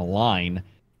comics in a line,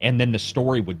 and then the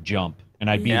story would jump, and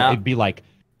it'd be like,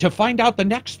 to find out the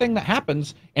next thing that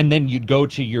happens, and then you'd go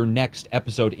to your next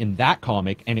episode in that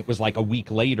comic, and it was like a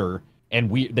week later,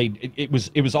 and it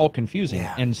was all confusing.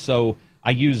 And so I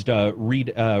used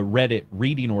Reddit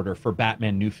Reading Order for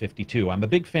Batman New 52. I'm a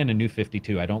big fan of New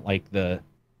 52. I don't like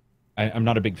I'm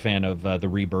not a big fan of the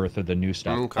Rebirth or the new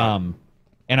stuff. Okay.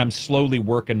 And I'm slowly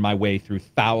working my way through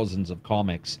thousands of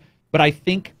comics. But I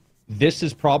think this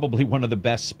is probably one of the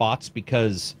best spots,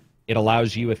 because it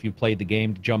allows you, if you played the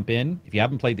game, to jump in. If you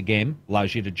haven't played the game,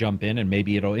 allows you to jump in, and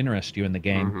maybe it'll interest you in the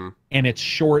game. And it's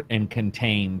short and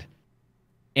contained.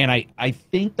 And I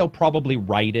think they'll probably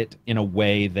write it in a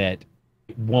way that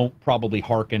won't probably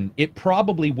harken. It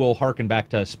probably will harken back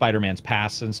to Spider-Man's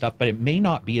past and stuff, but it may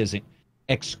not be as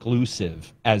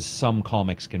exclusive as some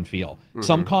comics can feel.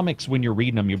 Some comics, when you're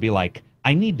reading them, you'll be like,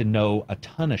 I need to know a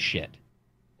ton of shit,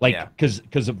 like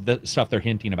because of the stuff they're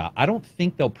hinting about. I don't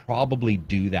think they'll probably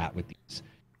do that with these.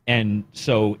 And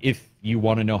so if you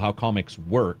want to know how comics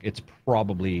work, it's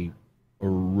probably a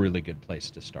really good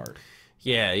place to start.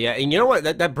 Yeah, and you know what?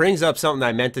 That brings up something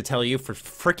I meant to tell you for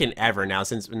freaking ever now,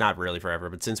 since, not really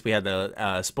forever, but since we had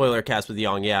the spoiler cast with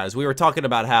Young, as we were talking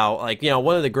about how, like, you know,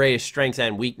 one of the greatest strengths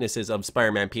and weaknesses of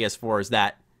Spider-Man PS4 is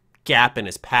that gap in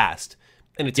his past.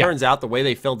 And it turns out the way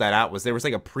they filled that out was there was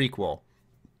like a prequel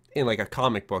in like a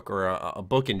comic book or a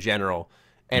book in general,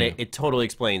 and it totally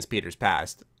explains Peter's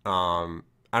past. I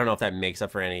don't know if that makes up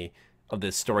for any of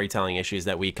the storytelling issues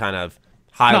that we kind of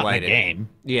highlighted. Not in the game.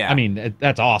 Yeah. I mean,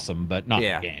 that's awesome, but not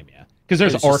in the game, Because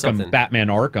there's Batman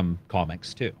Arkham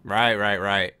comics, too.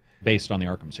 Right. Based on the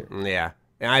Arkham series. Yeah.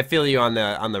 And I feel you on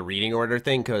the reading order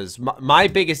thing, because my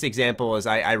biggest example is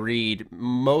I read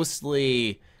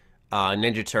mostly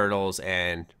Ninja Turtles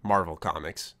and Marvel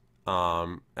comics.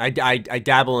 I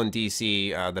dabble in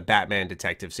DC, the Batman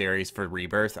Detective series for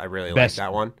Rebirth. I really like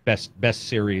that one. Best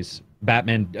series.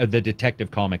 Batman, the Detective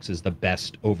Comics is the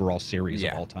best overall series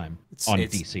of all time on DC.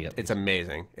 At least. It's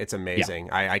amazing. It's amazing.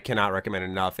 Yeah. I cannot recommend it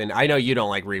enough. And I know you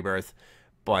don't like Rebirth,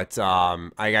 but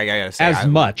I gotta say, as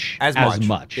much.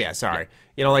 Yeah, sorry.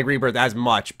 You don't like Rebirth as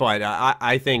much, but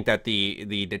I think that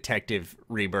the Detective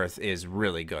Rebirth is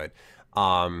really good.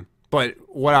 But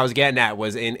what I was getting at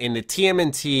was in the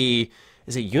TMNT,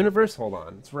 is it universe? Hold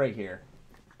on, it's right here.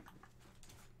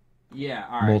 Yeah,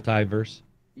 all right. Multiverse.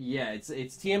 Yeah, it's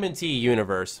TMNT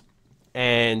universe,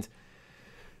 and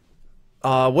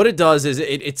what it does is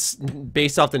it's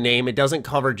based off the name. It doesn't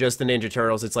cover just the Ninja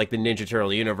Turtles. It's like the Ninja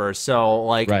Turtle universe. So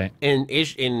like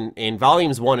in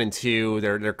volumes 1 and 2,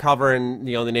 they're covering,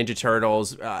 you know, the Ninja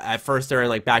Turtles. At first they're in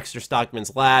like Baxter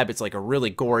Stockman's lab. It's like a really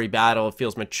gory battle. It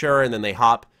feels mature, and then they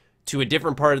hop to a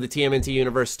different part of the TMNT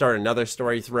universe, start another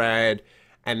story thread,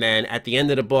 and then at the end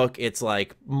of the book, it's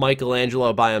like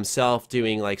Michelangelo by himself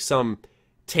doing like some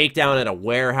takedown at a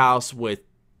warehouse with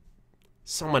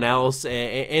someone else, and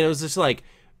it was just like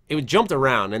it jumped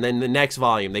around. And then the next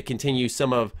volume they continue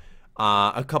some of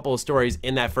a couple of stories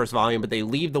in that first volume, but they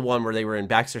leave the one where they were in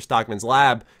Baxter Stockman's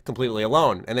lab completely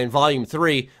alone. And then volume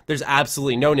 3, there's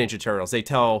absolutely no Ninja Turtles. They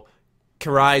tell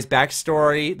Karai's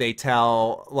backstory. They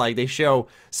tell, like, they show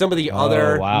some of the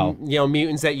other, you know,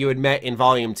 mutants that you had met in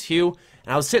volume 2.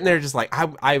 And I was sitting there just like,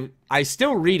 I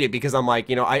still read it because I'm like,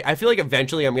 you know, I feel like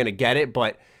eventually I'm going to get it,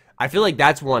 but I feel like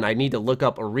that's one I need to look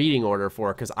up a reading order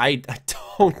for because I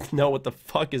don't know what the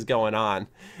fuck is going on.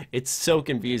 It's so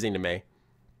confusing to me.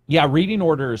 Yeah, reading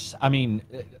orders, I mean,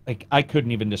 like, I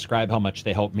couldn't even describe how much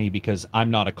they helped me because I'm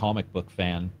not a comic book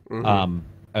fan.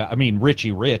 I mean,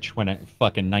 Richie Rich, when it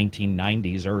fucking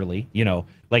 1990s early, you know,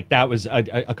 like that was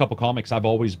a couple comics I've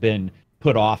always been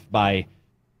put off by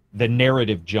the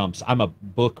narrative jumps. I'm a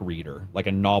book reader, like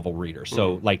a novel reader.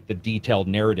 So like the detailed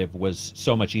narrative was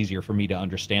so much easier for me to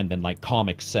understand than like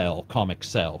comic cell,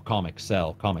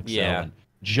 and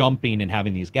jumping and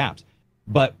having these gaps.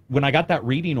 But when I got that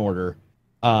reading order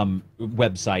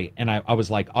website and I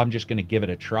was like, I'm just going to give it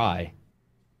a try.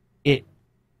 It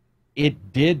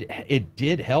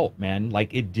did help, man.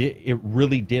 Like it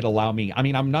really did allow me. I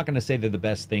mean, I'm not going to say they're the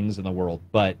best things in the world,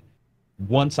 but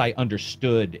once I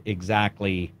understood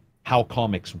exactly how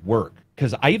comics work,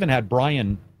 because I even had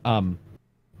Brian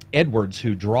Edwards,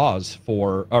 who draws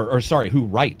for, who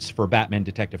writes for Batman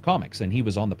Detective Comics, and he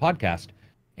was on the podcast,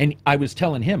 and I was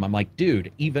telling him, I'm like,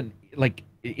 dude, even like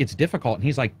it's difficult, and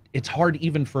he's like, it's hard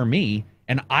even for me,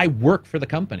 and I work for the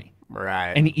company.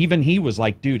 Right. And even he was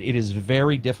like, dude, it is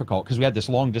very difficult, because we had this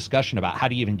long discussion about how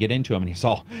do you even get into them, and he's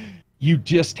all, you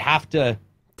just have to,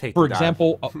 for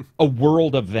example, a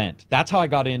world event. That's how I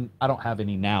got in. I don't have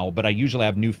any now, but I usually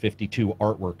have New 52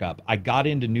 artwork up. I got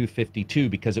into New 52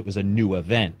 because it was a new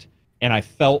event, and I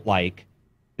felt like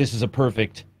this is a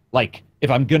perfect, like,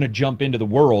 if I'm going to jump into the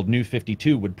world, New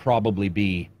 52 would probably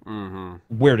be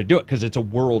where to do it, because it's a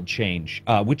world change,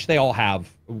 which they all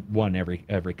have one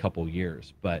every couple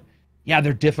years. But yeah,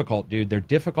 they're difficult, dude. They're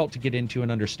difficult to get into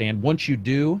and understand. Once you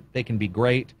do, they can be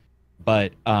great.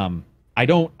 But I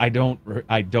don't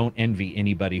envy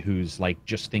anybody who's like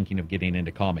just thinking of getting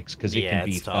into comics, because it can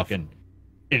be fucking,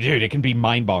 dude, it can be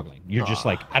mind-boggling. You're just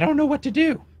like, I don't know what to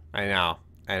do. I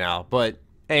know. But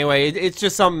anyway, it's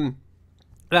just something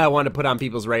that I want to put on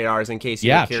people's radars in case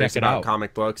you're curious about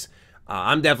comic books.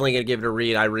 I'm definitely going to give it a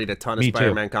read. I read a ton of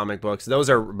Spider-Man comic books. Those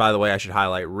are, by the way, I should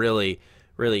highlight, really,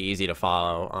 really easy to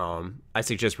follow. I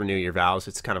suggest Renew Your Vows.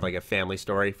 It's kind of like a family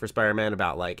story for Spider-Man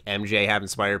about like MJ having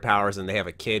spider powers, and they have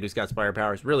a kid who's got spider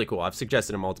powers. Really cool. I've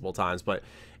suggested it multiple times, but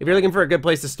if you're looking for a good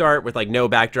place to start with like no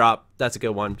backdrop, that's a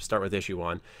good one. Start with issue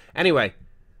 1. Anyway,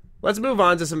 let's move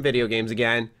on to some video games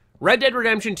again. Red Dead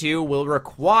Redemption 2 will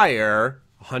require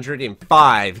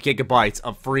 105 gigabytes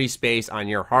of free space on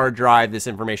your hard drive. This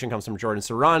information comes from Jordan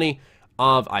Serrani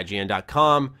of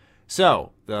IGN.com.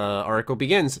 So, the article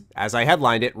begins, as I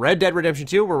headlined it, Red Dead Redemption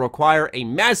 2 will require a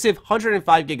massive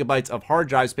 105 gigabytes of hard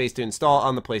drive space to install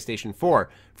on the PlayStation 4.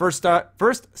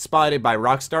 First spotted by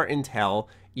Rockstar Intel,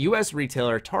 U.S.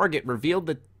 retailer Target revealed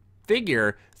the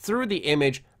figure through the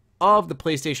image of the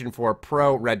PlayStation 4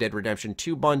 Pro Red Dead Redemption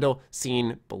 2 bundle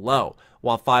seen below.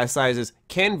 While file sizes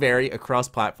can vary across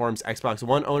platforms, Xbox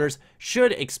One owners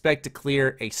should expect to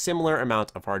clear a similar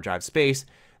amount of hard drive space.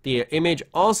 The image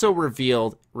also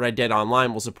revealed Red Dead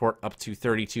Online will support up to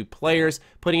 32 players,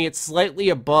 putting it slightly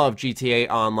above GTA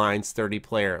Online's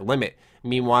 30-player limit.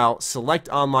 Meanwhile, select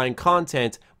online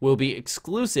content will be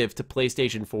exclusive to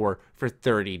PlayStation 4 for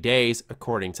 30 days,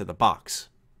 according to the box.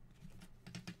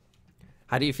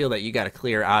 How do you feel that you got to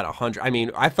clear out 100? I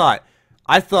mean, I thought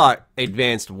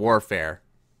Advanced Warfare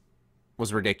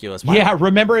was ridiculous. Yeah,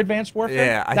 remember Advanced Warfare?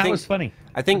 Yeah, that was funny.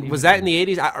 I think, was that in the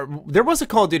 80s? There was a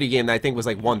Call of Duty game that I think was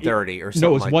like 130 or something.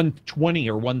 No, it was 120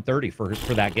 or 130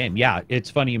 for that game. Yeah, it's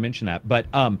funny you mention that. But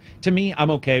to me,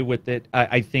 I'm okay with it.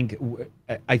 I think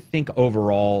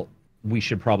overall we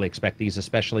should probably expect these,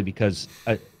 especially because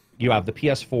you have the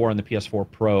PS4 and the PS4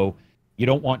 Pro. You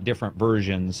don't want different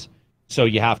versions. So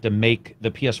you have to make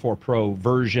the PS4 Pro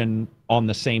version on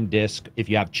the same disc. If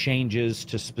you have changes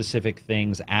to specific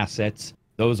things, assets,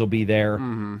 those will be there.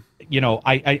 You know,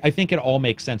 I think it all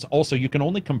makes sense. Also, you can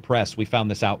only compress, we found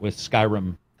this out with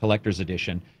Skyrim Collector's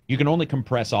Edition, you can only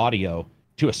compress audio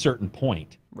to a certain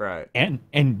point. Right. And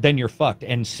then you're fucked.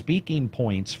 And speaking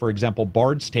points, for example,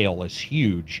 Bard's Tale is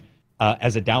huge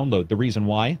as a download. The reason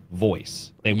why?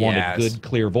 Voice. They want a good,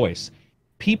 clear voice.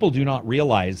 People do not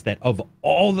realize that of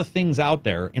all the things out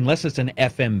there, unless it's an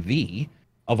FMV,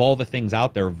 of all the things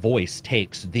out there, voice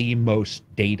takes the most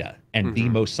data and the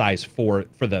most size for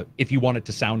the, if you want it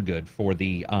to sound good for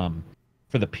the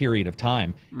period of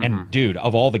time. And dude,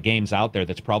 of all the games out there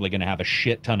that's probably going to have a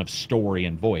shit ton of story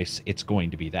and voice, it's going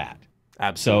to be that.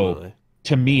 Absolutely. So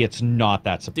to me, it's not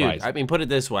that surprising. Dude, I mean, put it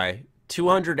this way: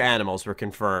 200 animals were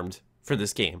confirmed for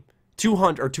this game.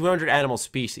 200 animal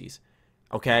species.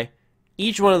 Okay,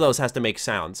 each one of those has to make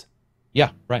sounds.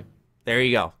 Yeah, right. There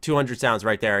you go. 200 sounds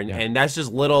right there, and that's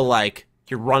just little like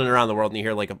you're running around the world and you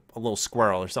hear like a little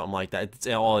squirrel or something like that. That's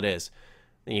all it is.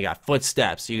 And you got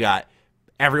footsteps. You got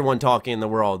everyone talking in the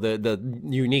world. The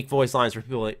unique voice lines for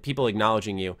people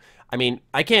acknowledging you. I mean,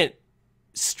 I can't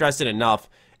stress it enough.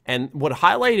 And what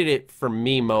highlighted it for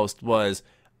me most was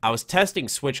I was testing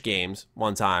Switch games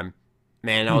one time.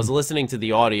 Man, I was listening to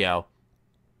the audio.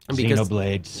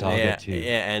 Xenoblade Saga 2.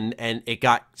 Yeah, and it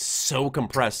got so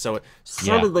compressed, so it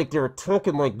sounded like they were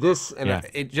talking like this, and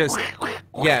it just,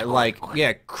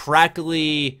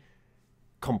 crackly,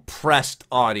 compressed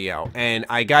audio. And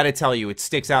I gotta tell you, it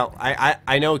sticks out.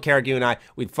 I know, Karak, you and I,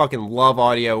 we fucking love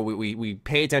audio. We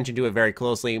pay attention to it very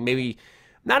closely. Maybe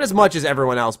not as much as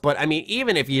everyone else, but I mean,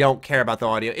 even if you don't care about the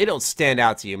audio, it'll stand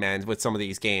out to you, man, with some of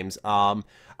these games.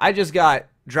 I just got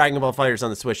Dragon Ball FighterZ on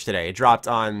the Switch today. It dropped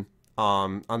on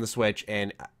the Switch,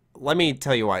 and let me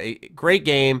tell you what, great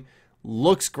game,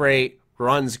 looks great,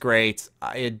 runs great.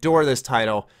 I adore this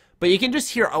title, but you can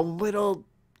just hear a little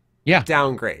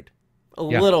downgrade, a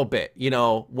little bit, you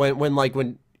know,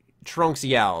 when Trunks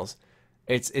yells,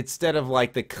 it's instead of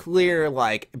like the clear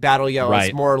like battle yell,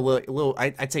 it's more little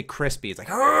I'd say crispy. It's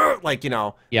like, you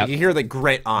know, you hear the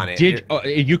grit on it.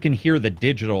 You can hear the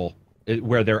digital,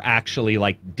 where they're actually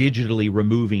like digitally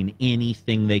removing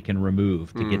anything they can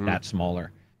remove to get that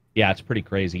smaller. Yeah, it's pretty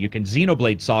crazy.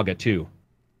 Xenoblade Saga 2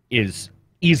 is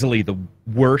easily the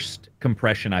worst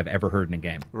compression I've ever heard in a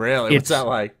game. Really? What's that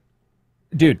like?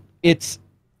 Dude,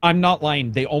 I'm not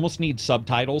lying. They almost need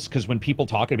subtitles, because when people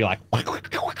talk, it'd be like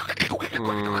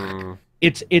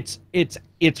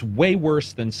it's way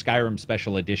worse than Skyrim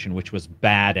Special Edition, which was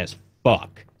bad as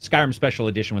fuck. Skyrim Special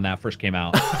Edition, when that first came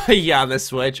out. Yeah, the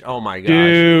Switch. Oh my gosh.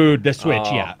 Dude, the Switch,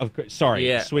 of course.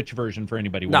 Sorry, Switch version for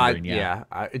anybody wondering.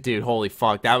 Dude, holy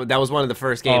fuck. That was one of the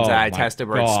first games that I tested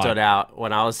where it stood out.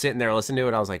 When I was sitting there listening to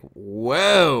it, I was like,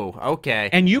 whoa, okay.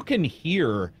 And you can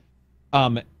hear,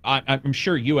 I'm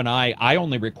sure you and I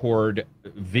only record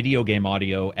video game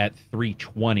audio at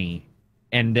 320,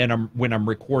 and then when I'm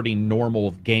recording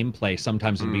normal gameplay,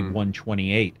 sometimes it'd be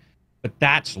 128. But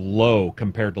that's low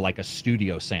compared to like a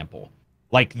studio sample.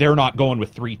 Like, they're not going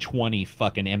with 320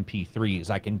 fucking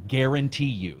MP3s. I can guarantee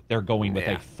you they're going with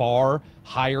a far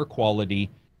higher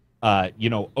quality,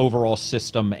 overall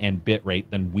system and bit rate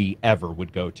than we ever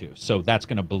would go to. So that's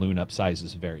going to balloon up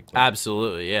sizes very quickly.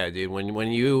 Absolutely, yeah, dude.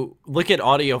 When you look at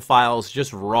audio files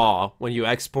just raw, when you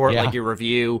export like your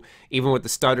review, even with the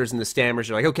stutters and the stammers,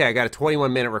 you're like, okay, I got a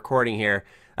 21-minute recording here.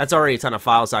 That's already a ton of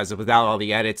file sizes without all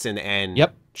the edits and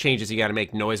changes you got to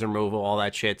make, noise removal, all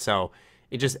that shit. So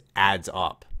it just adds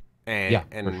up. And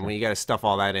when you got to stuff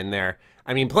all that in there,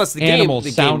 I mean, plus the animals,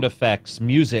 game, sound effects,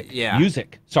 music.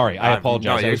 Sorry, I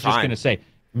apologize. I was just going to say,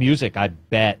 music, I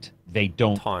bet they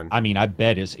don't. I mean, I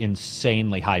bet is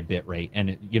insanely high bit rate,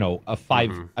 and a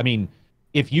 5. I mean,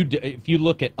 if you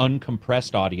look at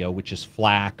uncompressed audio, which is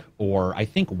FLAC, or I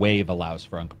think Wave allows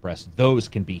for uncompressed, those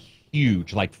can be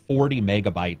huge, like 40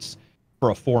 megabytes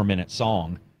for a 4-minute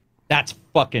song. That's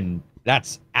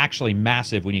actually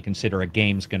massive when you consider a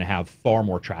game's going to have far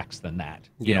more tracks than that.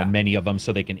 You know, many of them,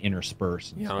 so they can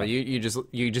intersperse. You know, you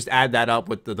just add that up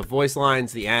with the voice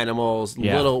lines, the animals,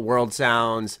 little world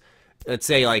sounds. Let's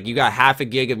say like you got half a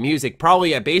gig of music,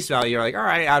 probably at base value, you're like, all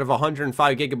right, out of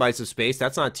 105 gigabytes of space,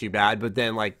 that's not too bad. But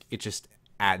then like it just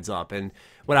adds up. And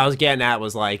what I was getting at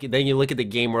was like, then you look at the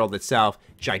game world itself,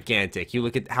 gigantic. You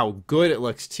look at how good it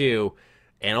looks too.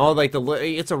 And all like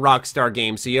it's a Rockstar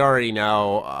game, so you already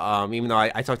know. Even though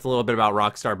I talked a little bit about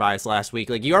Rockstar bias last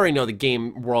week, like you already know the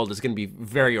game world is going to be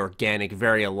very organic,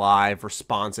 very alive,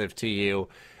 responsive to you,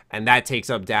 and that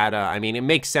takes up data. I mean, it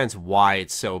makes sense why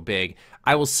it's so big.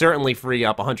 I will certainly free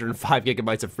up 105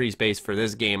 gigabytes of free space for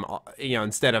this game,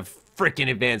 instead of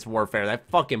freaking Advanced Warfare. That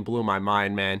fucking blew my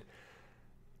mind, man.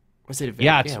 Was it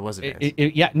Advanced? Yeah, it was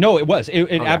Advanced. No, it was.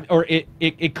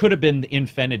 It could have been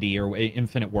Infinity or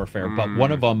Infinite Warfare, but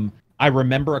one of them, I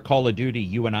remember a Call of Duty,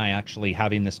 you and I actually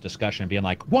having this discussion, being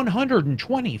like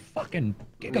 120 fucking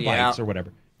gigabytes or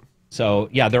whatever. So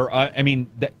yeah,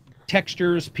 the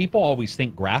textures, people always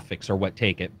think graphics are what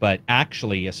take it, but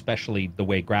actually, especially the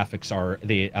way graphics are,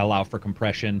 they allow for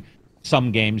compression.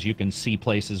 Some games you can see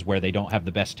places where they don't have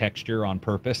the best texture on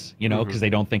purpose, because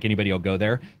they don't think anybody will go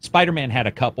there. Spider-Man had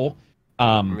a couple.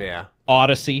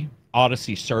 Odyssey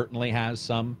certainly has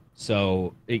some.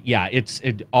 So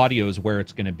audio is where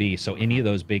it's going to be. So any of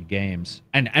those big games,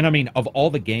 and I mean, of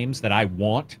all the games that I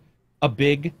want a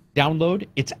big download,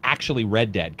 it's actually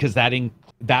Red Dead, because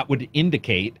that would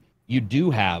indicate you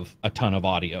do have a ton of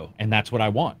audio, and that's what I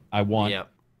want. I want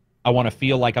to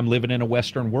feel like I'm living in a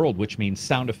Western world, which means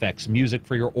sound effects, music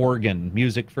for your organ,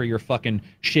 music for your fucking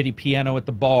shitty piano at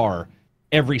the bar,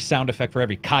 every sound effect for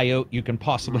every coyote you can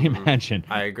possibly imagine.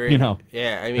 I agree. You know,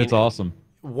 yeah, I mean, it's awesome.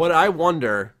 What I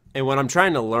wonder, and what I'm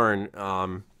trying to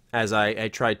learn, as I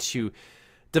try to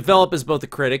develop as both a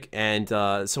critic and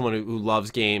someone who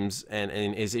loves games and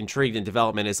is intrigued in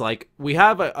development, is like, we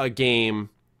have a game.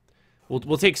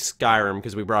 We'll take Skyrim,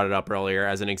 because we brought it up earlier,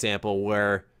 as an example,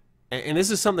 where, and this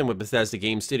is something with Bethesda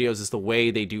Game Studios, is the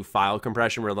way they do file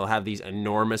compression, where they'll have these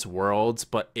enormous worlds,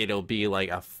 but it'll be like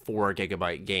a 4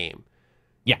 gigabyte game.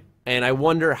 Yeah. And I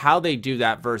wonder how they do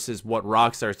that versus what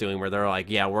Rockstar's doing, where they're like,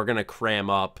 yeah, we're going to cram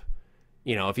up,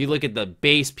 you know, if you look at the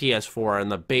base PS4 and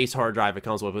the base hard drive it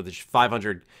comes with, which is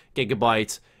 500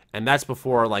 gigabytes, and that's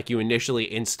before, like, you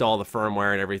initially install the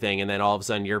firmware and everything, and then all of a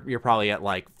sudden you're probably at,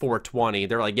 like, 420.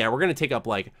 They're like, yeah, we're going to take up,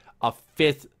 like, a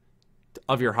fifth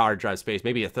of your hard drive space,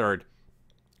 maybe a third,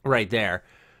 right there.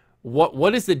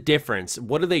 What is the difference?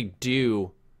 What do they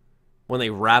do when they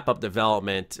wrap up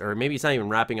development, or maybe it's not even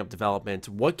wrapping up development?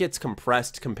 What gets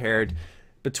compressed compared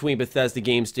between Bethesda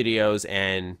Game Studios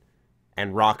and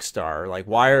Rockstar? Like,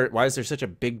 why is there such a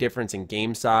big difference in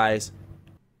game size?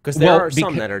 Because there are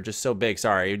some that are just so big.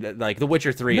 Sorry, like The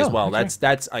Witcher 3 as well.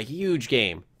 That's a huge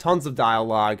game. Tons of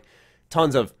dialogue,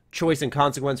 tons of choice and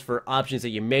consequence for options that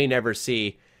you may never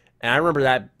see. And I remember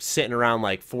that sitting around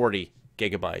like 40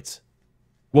 gigabytes.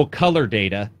 Well, color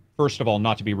data, first of all,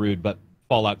 not to be rude, but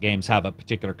Fallout games have a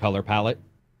particular color palette.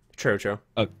 True.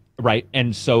 Right,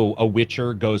 and so a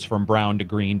Witcher goes from brown to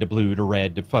green to blue to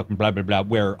red to fucking blah, blah, blah,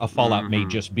 where a Fallout may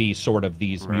just be sort of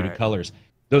these muted colors.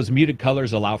 Those muted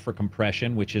colors allow for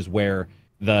compression, which is where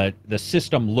the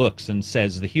system looks and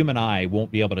says the human eye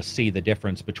won't be able to see the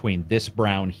difference between this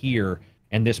brown here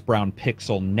and this brown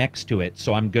pixel next to it.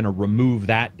 So I'm going to remove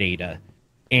that data,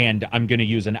 and I'm going to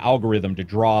use an algorithm to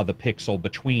draw the pixel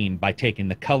between by taking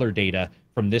the color data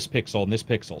from this pixel and this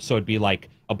pixel. So it'd be like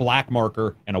a black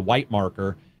marker and a white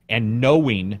marker, and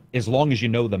knowing, as long as you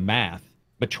know the math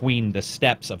between the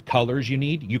steps of colors you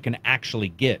need, you can actually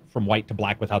get from white to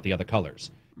black without the other colors.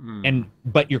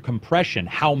 But your compression,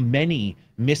 how many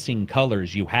missing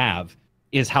colors you have,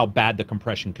 is how bad the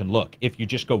compression can look. If you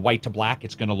just go white to black,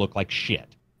 it's going to look like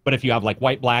shit. But if you have like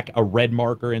white, black, a red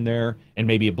marker in there, and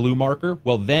maybe a blue marker,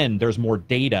 well, then there's more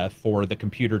data for the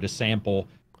computer to sample.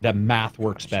 The math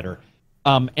works better.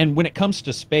 And when it comes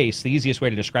to space, the easiest way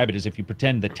to describe it is if you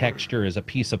pretend the texture is a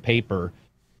piece of paper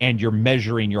and you're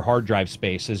measuring your hard drive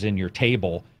space as in your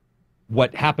table,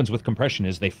 what happens with compression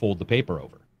is they fold the paper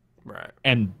over. Right.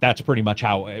 And that's pretty much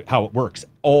how it works.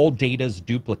 All data's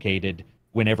duplicated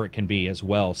whenever it can be as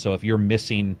well. So if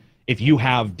you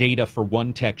have data for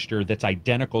one texture that's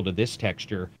identical to this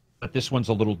texture, but this one's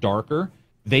a little darker,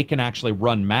 they can actually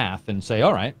run math and say,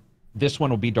 all right, this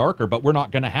one will be darker, but we're not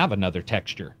going to have another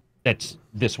texture that's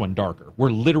this one darker.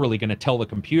 We're literally going to tell the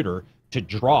computer to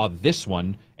draw this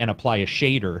one and apply a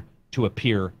shader to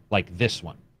appear like this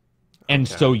one. And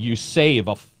so you save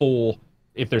a full,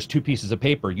 if there's two pieces of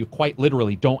paper, you quite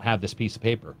literally don't have this piece of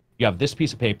paper. You have this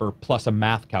piece of paper plus a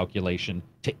math calculation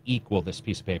to equal this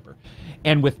piece of paper.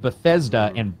 And with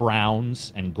Bethesda and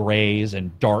browns and grays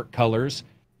and dark colors,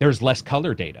 there's less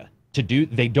color data to do.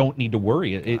 They don't need to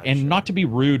worry. And not to be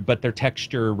rude, but their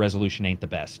texture resolution ain't the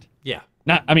best. Yeah.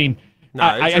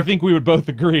 I think we would both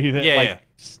agree that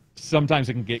sometimes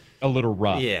it can get a little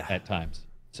rough at times.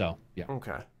 So, yeah.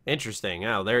 Okay. Interesting.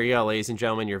 Oh, there you go, ladies and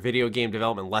gentlemen. Your video game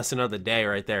development lesson of the day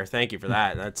right there. Thank you for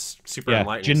that. That's super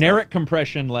enlightening. Generic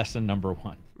compression lesson number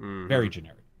 1. Very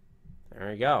generic.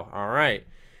 There you go. All right.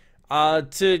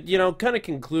 To, kind of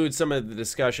conclude some of the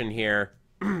discussion here,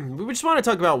 we just want to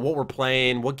talk about what we're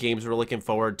playing, what games we're looking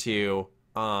forward to.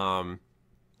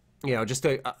 Just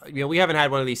to, we haven't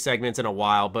had one of these segments in a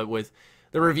while, but with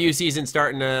the review season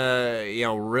starting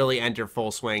to, really enter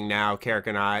full swing now,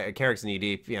 Karak's knee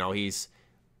deep, he's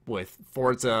with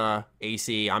Forza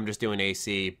AC. I'm just doing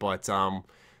AC, but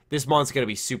this month's going to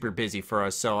be super busy for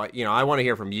us. So, I want to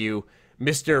hear from you,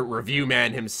 Mr. Review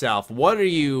Man himself. What are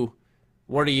you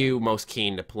most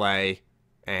keen to play,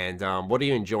 and what are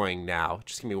you enjoying now?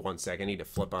 Just give me 1 second. I need to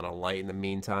flip on a light in the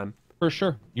meantime. For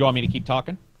sure. You want me to keep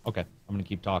talking? Okay, I'm going to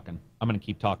keep talking. I'm going to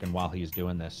keep talking while he's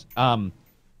doing this.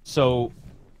 So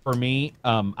for me,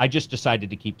 I just decided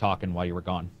to keep talking while you were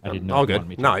gone. I didn't know all you good. wanted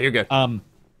me to. No, you're good.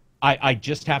 I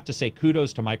just have to say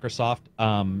kudos to Microsoft.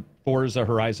 Forza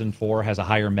Horizon 4 has a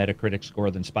higher Metacritic score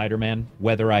than Spider-Man.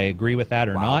 Whether I agree with that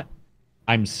or not,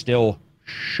 I'm still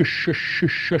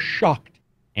shocked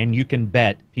And you can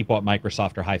bet people at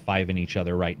Microsoft are high-fiving each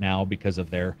other right now because of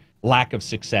their lack of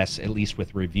success, at least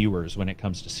with reviewers, when it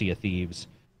comes to Sea of Thieves,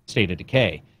 State of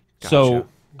Decay. Gotcha.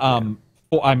 So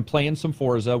I'm playing some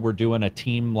Forza. We're doing a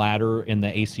team ladder in the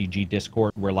ACG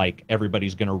Discord where, like,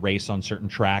 everybody's going to race on certain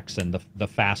tracks, and the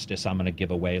fastest I'm going to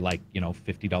give away, like, you know,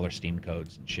 $50 Steam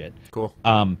codes and shit. Cool.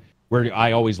 Where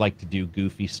I always like to do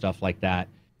goofy stuff like that.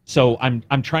 So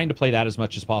I'm trying to play that as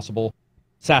much as possible.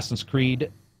 Assassin's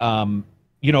Creed,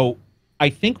 you know, I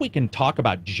think we can talk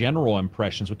about general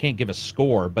impressions. We can't give a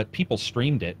score, but people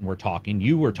streamed it and we're talking.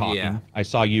 You were talking. Yeah. I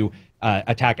saw you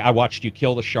attack. I watched you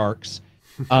kill the sharks.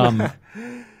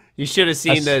 You should have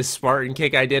seen the Spartan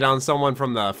kick I did on someone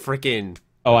from the freaking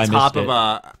top of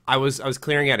a. I was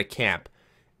clearing out a camp,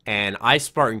 and I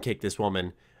Spartan kicked this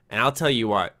woman. And I'll tell you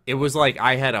what, it was like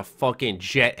I had a fucking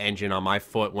jet engine on my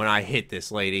foot when I hit this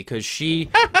lady, because she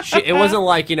it wasn't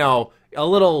like, you know, a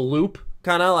little loop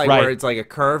kind of like where it's like a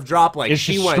curve drop. Like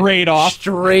she went straight off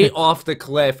the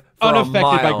cliff, for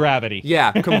unaffected by gravity.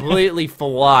 Yeah, completely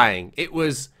flying. It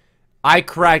was. I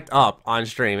cracked up on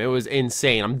stream. It was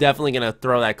insane. I'm definitely gonna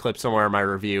throw that clip somewhere in my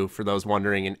review for those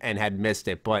wondering and had missed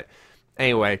it. But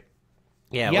anyway,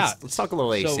 yeah. Let's talk a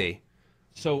little AC.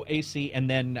 So AC, and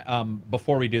then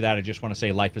before we do that, I just want to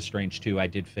say Life is Strange 2, I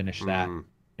did finish that.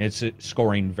 It's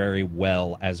scoring very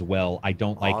well as well. I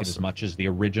don't like it as much as the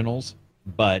originals,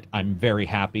 but I'm very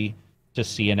happy to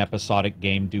see an episodic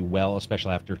game do well,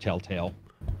 especially after Telltale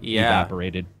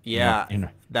evaporated. Yeah,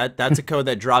 that's a code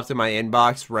that dropped in my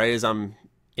inbox right as I'm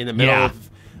in the middle of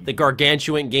the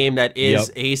gargantuan game that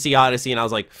is AC Odyssey, and I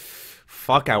was like,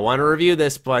 fuck, I want to review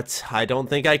this, but I don't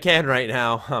think I can right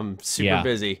now. I'm super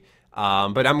busy.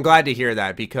 But I'm glad to hear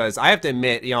that, because I have to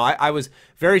admit, you know, I was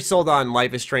very sold on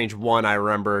Life is Strange 1, I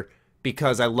remember,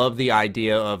 because I love the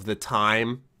idea of the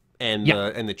time and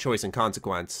the choice and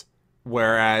consequence.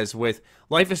 Whereas with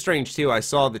Life is Strange 2, I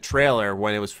saw the trailer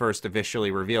when it was first officially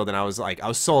revealed, and I was like, I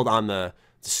was sold on the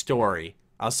story.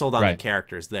 I was sold on the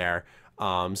characters there.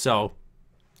 So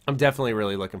I'm definitely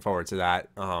really looking forward to that.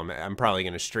 I'm probably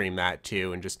going to stream that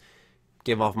too and just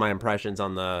give off my impressions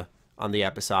on the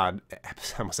episode. I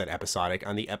almost said episodic,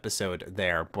 on the episode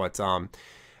there. But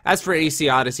as for AC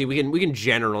Odyssey, we can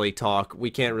generally talk.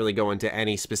 We can't really go into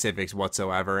any specifics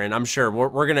whatsoever, and I'm sure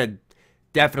we're gonna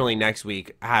definitely next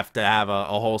week have to have a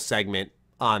whole segment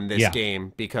on this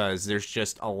game, because there's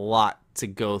just a lot to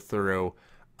go through.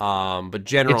 But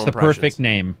general it's the perfect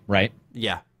name, right?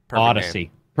 Yeah, Odyssey,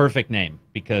 name. Perfect name,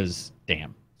 because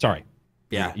damn, sorry.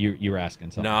 Yeah, you were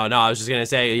asking something. No, I was just gonna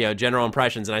say, you know, general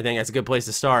impressions, and I think that's a good place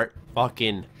to start.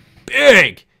 Fucking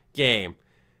big game.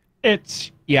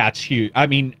 It's huge. I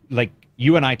mean, like,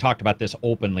 you and I talked about this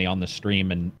openly on the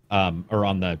stream and or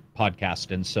on the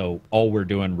podcast, and so all we're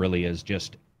doing really is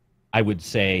just, I would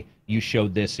say, you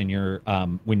showed this in your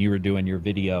when you were doing your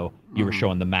video, you were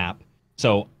showing the map.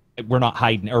 So we're not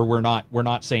hiding, or we're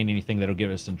not saying anything that'll get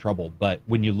us in trouble. But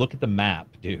when you look at the map,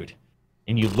 dude,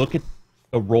 and you look at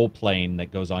the role playing that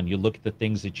goes on, you look at the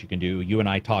things that you can do. You and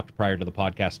I talked prior to the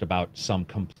podcast about some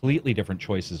completely different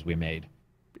choices we made.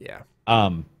 Yeah.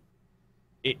 I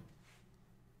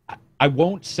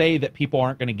won't say that people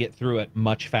aren't going to get through it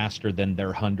much faster than their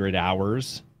 100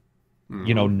 hours,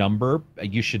 you know, number.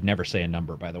 You should never say a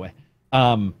number, by the way.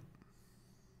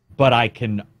 But I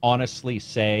can honestly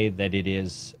say that it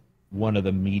is one of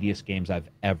the meatiest games I've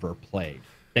ever played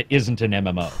that isn't an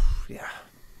MMO. Yeah.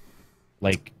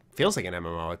 Like, feels like an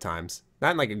MMO at times.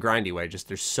 Not in like a grindy way, just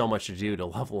there's so much to do to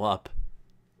level up.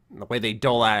 The way they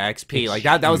dole out XP, like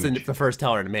that was the first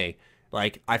teller to me.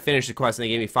 Like, I finished the quest and they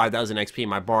gave me 5,000 XP.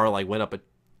 My bar like went up a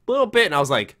little bit, and I was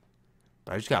like,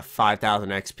 but I just got 5,000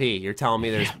 XP. You're telling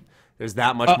me there's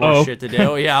that much more shit to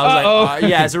do? Yeah, I was like,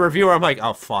 yeah. As a reviewer, I'm like,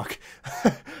 oh fuck,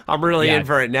 I'm really in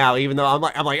for it now. Even though I'm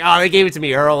like, oh, they gave it to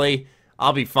me early.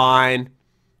 I'll be fine.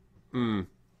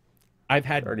 I've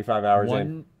had 35 hours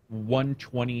in.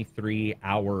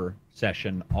 123-hour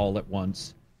session all at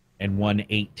once, and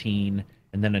 118,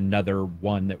 and then another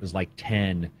one that was like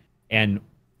 10. And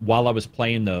while I was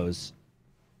playing those,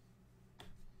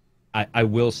 I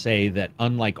will say that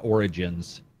unlike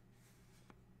Origins,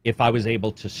 if I was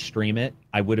able to stream it,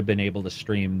 I would have been able to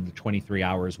stream the 23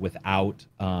 hours without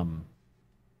wanting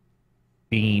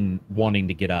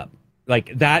to get up.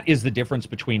 Like, that is the difference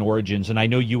between Origins, and I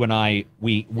know you and I,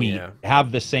 we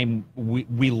have the same,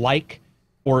 we like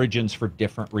Origins for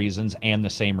different reasons and the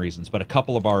same reasons, but a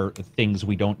couple of our things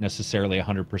we don't necessarily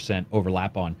 100%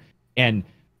 overlap on. And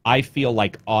I feel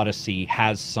like Odyssey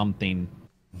has something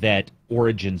that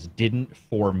Origins didn't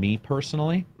for me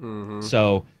personally.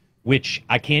 So, which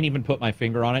I can't even put my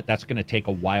finger on it. That's going to take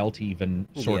a while to even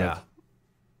sort of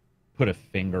put a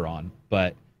finger on,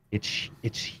 but it's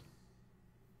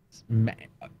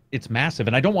massive,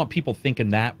 and I don't want people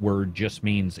thinking that word just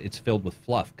means it's filled with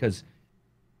fluff, because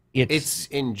it's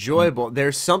enjoyable.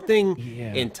 There's something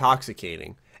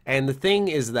intoxicating, and the thing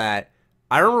is that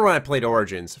I remember when I played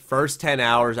Origins, first 10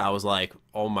 hours, I was like,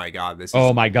 oh my god, this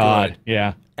is good.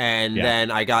 Yeah. And then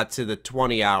I got to the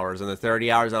 20 hours, and the 30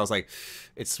 hours, I was like,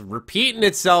 it's repeating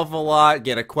itself a lot.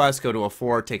 Get a quest, go to a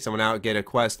fort, take someone out, get a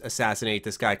quest, assassinate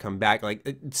this guy, come back. Like,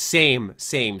 same.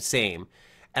 And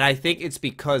I think it's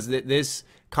because this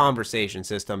conversation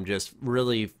system just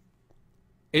really,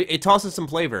 it tosses some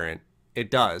flavor in. It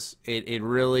does. It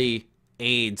really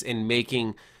aids in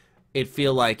making it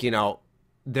feel like, you know,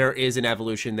 there is an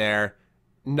evolution there.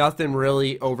 Nothing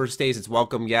really overstays its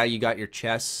welcome. Yeah, you got your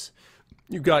chests.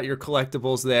 You got your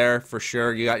collectibles there, for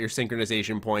sure. You got your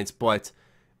synchronization points, but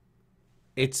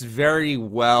it's very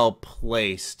well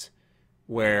placed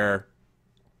where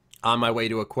on my way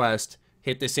to a quest,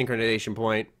 hit the synchronization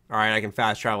point. All right, I can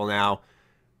fast travel now.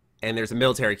 And there's a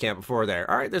military camp before there.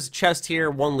 All right, there's a chest here,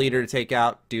 1 leader to take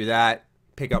out. Do that.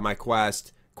 Pick up my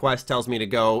quest. Quest tells me to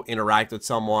go interact with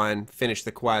someone, finish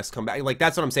the quest, come back. Like,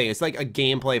 that's what I'm saying. It's like a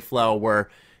gameplay flow where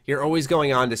you're always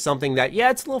going on to something that, yeah,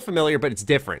 it's a little familiar, but it's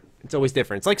different. It's always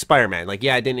different. It's like Spider-Man. Like,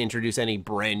 yeah, I didn't introduce any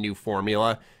brand new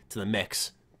formula to the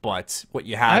mix, but what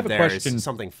you have there is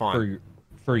something fun.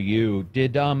 For you,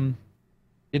 did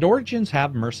Origins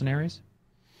have mercenaries?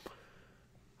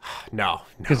 No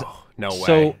way.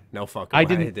 So no fucking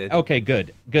way. It did. Okay,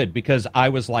 good, because I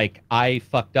was like, I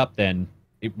fucked up then,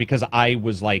 because I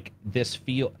was like,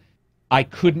 I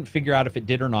couldn't figure out if it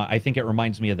did or not. I think it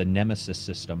reminds me of the Nemesis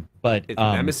system, but it's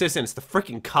Nemesis, and it's the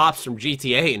freaking cops from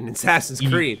GTA and Assassin's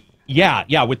Creed.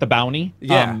 Yeah, with the bounty.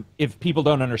 Yeah. If people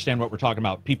don't understand what we're talking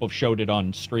about, people have showed it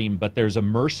on stream, but there's a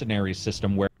mercenary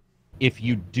system where if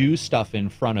you do stuff in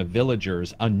front of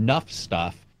villagers, enough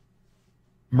stuff,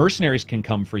 mercenaries can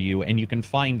come for you, and you can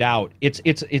find out.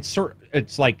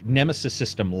 It's like Nemesis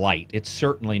system light. It's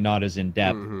certainly not as in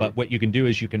depth, but what you can do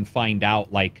is you can find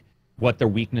out like what their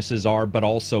weaknesses are, but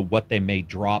also what they may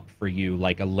drop for you,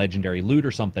 like a legendary loot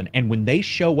or something. And when they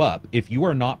show up, if you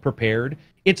are not prepared,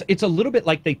 it's a little bit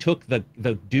like they took the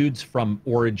dudes from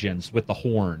Origins with the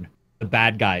horn, the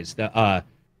bad guys, they'd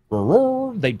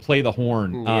play the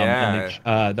horn,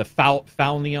 and the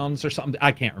Falneons or something.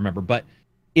 I can't remember, but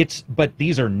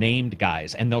these are named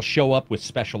guys, and they'll show up with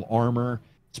special armor,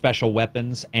 special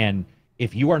weapons, and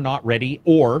if you are not ready,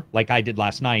 or like I did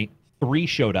last night, 3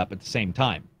 showed up at the same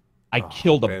time. I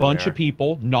killed a bunch of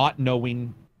people, not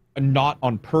knowing, not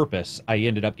on purpose. I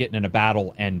ended up getting in a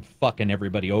battle and fucking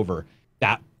everybody over.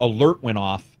 That alert went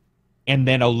off, and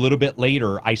then a little bit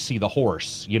later, I see the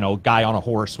horse, guy on a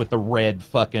horse with the red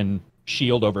fucking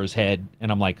shield over his head, and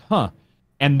I'm like, huh.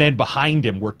 And then behind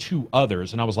him were 2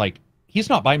 others, and I was like, he's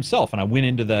not by himself. And I went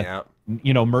into the,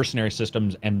 mercenary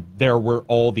systems, and there were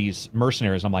all these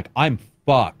mercenaries. I'm like, I'm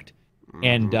fucked.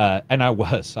 And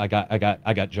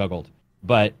I got juggled.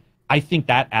 But I think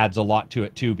that adds a lot to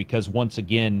it too, because once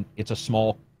again, it's a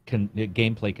small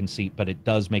gameplay conceit, but it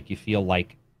does make you feel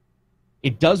like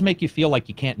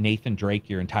you can't Nathan Drake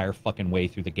your entire fucking way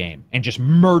through the game and just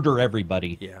murder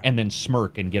everybody and then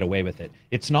smirk and get away with it.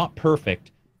 It's not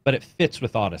perfect, but it fits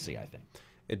with Odyssey, I think.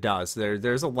 It does.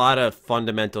 There's a lot of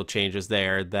fundamental changes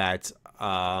there that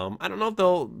I don't know if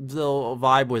they'll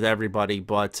vibe with everybody,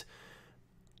 but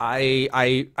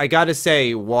I gotta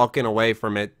say, walking away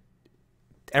from it,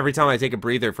 every time I take a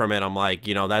breather from it, I'm like,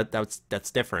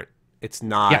 that's different. It's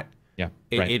not. Yeah.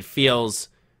 It feels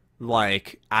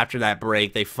like after that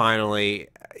break, they finally,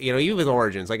 even with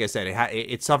Origins, like I said,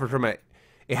 it suffered from it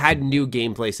had new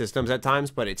gameplay systems at times,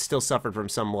 but it still suffered from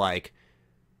some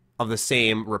of the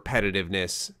same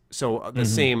repetitiveness. So the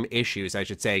same issues, I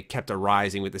should say, kept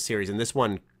arising with the series. And this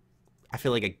one, I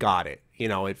feel like it got it.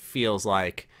 It feels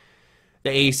like the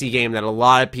AC game that a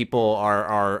lot of people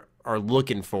are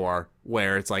looking for,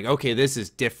 where it's like, okay, this is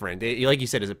different. Like you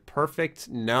said, is it perfect?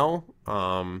 No.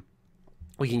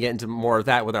 We can get into more of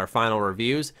that with our final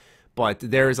reviews, but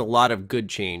there is a lot of good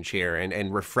change here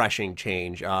and refreshing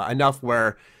change. Enough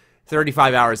where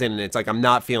 35 hours in, and it's like I'm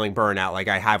not feeling burnout like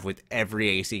I have with every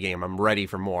AC game. I'm ready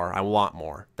for more. I want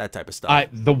more. That type of stuff.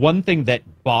 The one thing that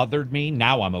bothered me,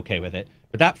 now I'm okay with it,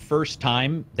 but that first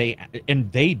time, they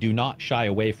do not shy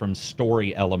away from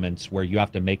story elements where you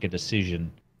have to make a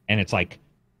decision, and it's like,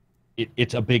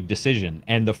 it's a big decision.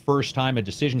 And the first time a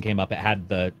decision came up, it had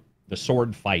the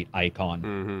sword fight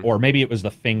icon, or maybe it was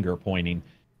the finger pointing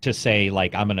to say,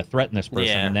 like, I'm going to threaten this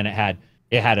person, and then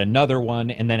it had another one,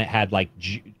 and then it had like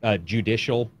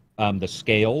judicial, the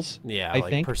scales. Yeah, I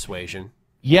think persuasion.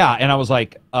 Yeah, and I was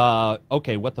like,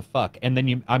 okay, what the fuck? And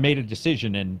then I made a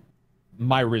decision, and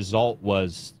my result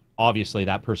was obviously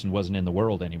that person wasn't in the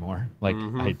world anymore. Like,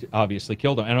 I obviously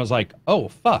killed him. And I was like, oh,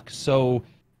 fuck. So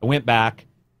I went back,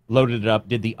 loaded it up,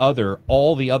 did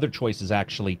all the other choices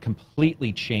actually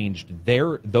completely changed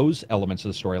those elements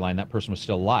of the storyline. That person was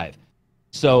still alive.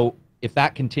 So if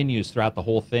that continues throughout the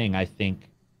whole thing, I think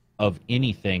of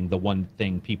anything, the one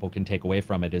thing people can take away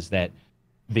from it is that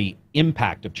the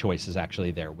impact of choice is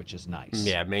actually there, which is nice.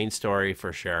 Yeah, main story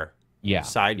for sure. Yeah.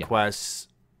 Side quests,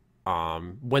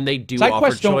 when they do side offer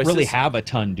quests choices, don't really have a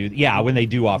ton, dude. Yeah, when they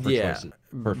do offer choices.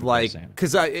 Perfectly like,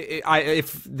 because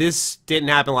if this didn't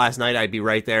happen last night, I'd be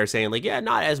right there saying like, yeah,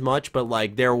 not as much, but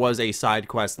like there was a side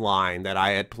quest line that I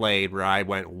had played where I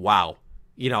went, wow,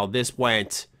 you know, this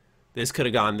could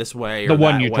have gone this way. Or the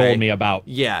one you way. told me about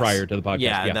Yes. prior to the podcast.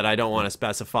 Yeah, that I don't want to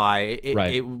specify.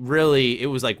 Right. It really, it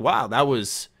was like, wow, that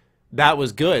was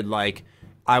good. Like,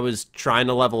 I was trying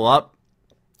to level up,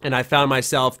 and I found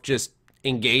myself just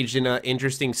engaged in an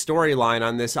interesting storyline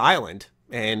on this island,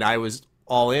 and I was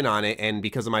all in on it. And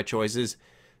because of my choices,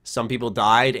 some people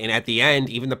died, and at the end,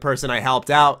 even the person I helped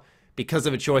out, because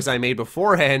of a choice I made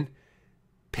beforehand,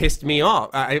 pissed me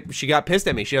off. She got pissed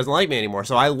at me. She doesn't like me anymore.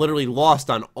 So I literally lost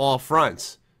on all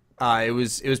fronts. It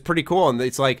was pretty cool, and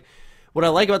it's like what I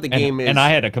like about the game is, and I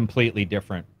had a completely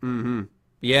different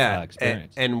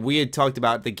experience. And we had talked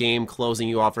about the game closing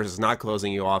you off versus not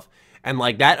closing you off, and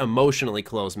like that emotionally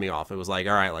closed me off. It was like,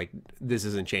 all right, like this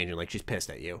isn't changing. Like she's pissed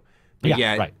at you, but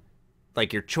right.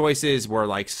 Like your choices were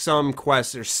like some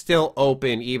quests are still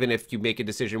open, even if you make a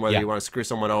decision whether you want to screw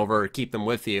someone over or keep them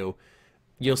with you.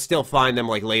 You'll still find them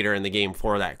like later in the game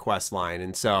for that quest line.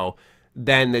 And so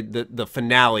then the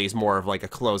finale is more of like a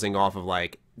closing off of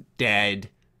like dead,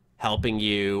 helping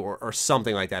you or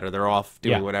something like that, or they're off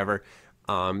doing whatever.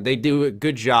 They do a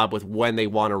good job with when they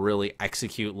want to really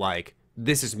execute like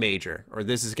this is major or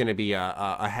this is going to be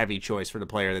a heavy choice for the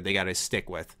player that they got to stick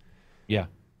with. Yeah.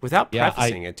 Without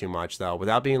prefacing it too much though,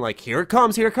 without being like, here it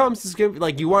comes. This is gonna be,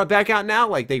 like, you want to back out now?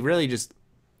 Like they really just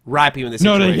wrap you in this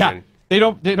situation. No, yeah. They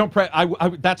don't.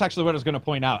 That's actually what I was going to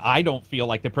point out. I don't feel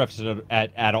like they preface it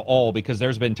at all, because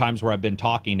there's been times where I've been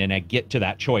talking and I get to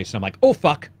that choice and I'm like, oh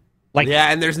fuck, like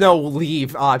and there's no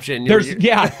leave option.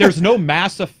 There's no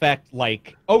Mass Effect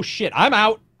like, oh shit, I'm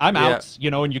out,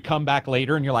 you know, and you come back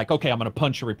later and you're like, okay, I'm going to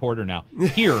punch a reporter now.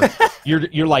 Here,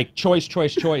 you're like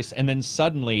choice, and then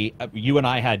suddenly you and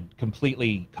I had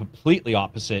completely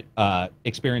opposite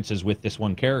experiences with this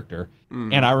one character,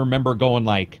 and I remember going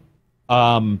like,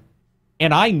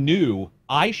 and I knew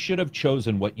I should have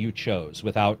chosen what you chose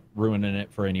without ruining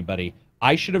it for anybody.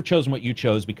 I should have chosen what you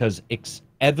chose because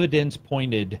evidence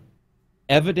pointed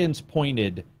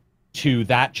to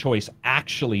that choice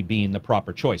actually being the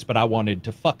proper choice. But I wanted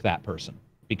to fuck that person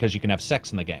because you can have sex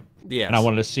in the game. Yes. And I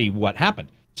wanted to see what happened.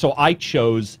 So I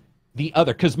chose the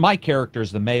other, because my character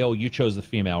is the male, you chose the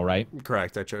female, right?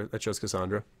 Correct. I chose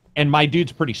Cassandra. And my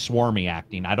dude's pretty swarmy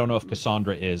acting. I don't know if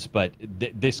Cassandra is, but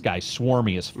this guy's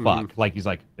swarmy as fuck. Like, he's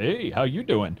like, hey, how you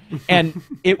doing? And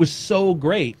it was so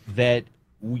great that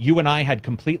you and I had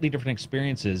completely different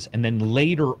experiences, and then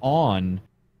later on,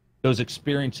 those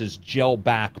experiences gel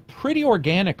back pretty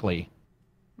organically,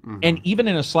 and even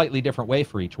in a slightly different way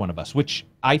for each one of us, which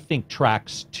I think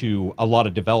tracks to a lot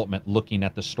of development looking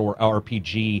at the store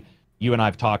RPG. You and I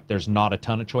have talked, there's not a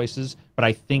ton of choices, but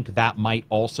I think that might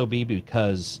also be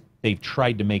because they've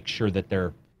tried to make sure that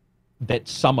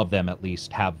some of them at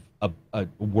least have a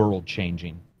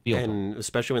world-changing feel. And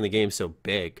especially when the game's so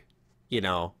big, you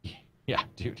know. Yeah,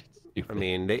 dude. I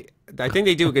mean, I think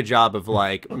they do a good job of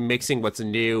like mixing what's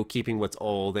new, keeping what's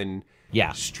old, and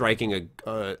striking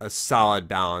a solid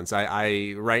balance.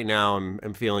 I right now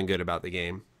I'm feeling good about the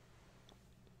game.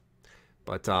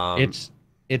 But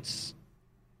it's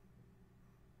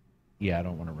yeah, I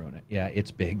don't want to ruin it. Yeah, it's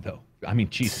big though. I mean,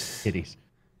 Jesus, titties.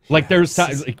 Like there's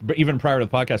times, like, even prior to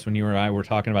the podcast when you and I were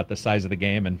talking about the size of the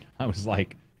game, and I was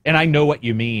like, and I know what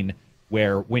you mean,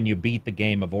 where when you beat the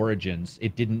game of Origins,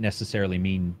 it didn't necessarily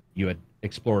mean you had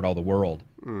explored all the world.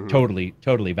 Totally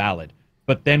valid.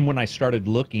 But then when I started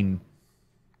looking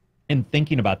and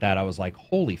thinking about that, I was like,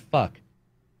 holy fuck.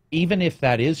 Even if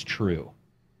that is true,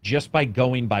 just by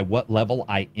going by what level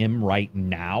I am right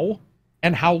now,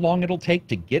 and how long it'll take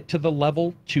to get to the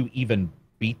level to even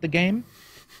beat the game.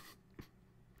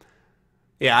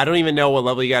 Yeah, I don't even know what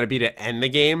level you got to be to end the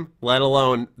game, let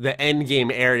alone the end game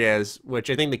areas,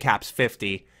 which I think the cap's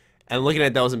 50. And looking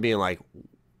at those and being like,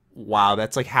 wow,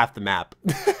 that's like half the map.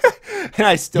 And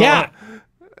I still...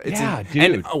 dude.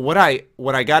 And what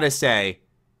I got to say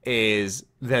is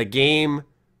the game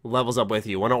levels up with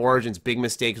you. One of Origin's big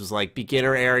mistakes was like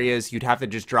beginner areas, you'd have to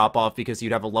just drop off because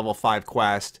you'd have a level 5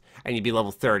 quest and you'd be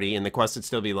level 30 and the quest would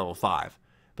still be level 5.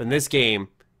 But in this game,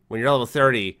 when you're level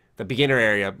 30, the beginner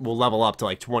area will level up to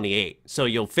like 28. So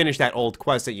you'll finish that old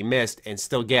quest that you missed and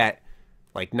still get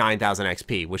like 9,000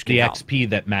 XP, which can help. XP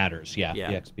that matters, yeah. The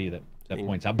XP that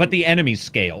points out. But the enemies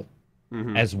scale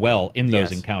as well in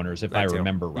those encounters, if I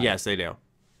remember right. Yes, they do.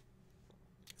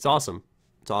 It's awesome.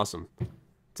 It's awesome.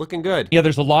 It's looking good. Yeah,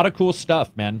 there's a lot of cool stuff,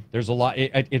 man. There's a lot.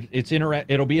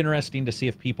 It'll be interesting to see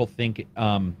if people think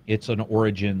it's an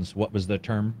Origins, what was the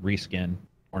term, reskin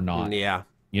or not. Yeah.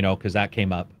 You know, because that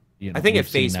came up. You know, I think at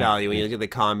face value, when you look at the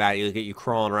combat, you look at you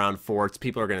crawling around forts,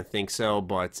 people are going to think so.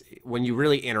 But when you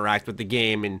really interact with the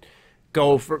game and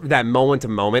go for that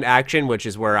moment-to-moment action, which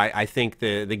is where I think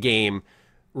the game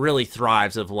really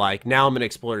thrives of like, now I'm going to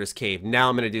explore this cave, now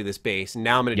I'm going to do this base,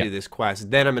 now I'm going to do this quest,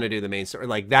 then I'm going to do the main story.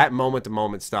 Like that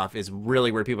moment-to-moment stuff is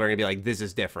really where people are going to be like, this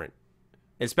is different.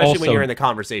 Especially when you're in the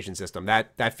conversation system.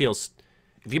 That feels...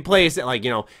 If you play, like, you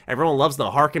know, everyone loves to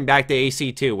harken back to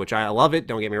AC2, which I love it,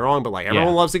 don't get me wrong, but like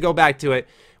everyone loves to go back to it.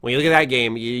 When you look at that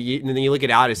game, and then you look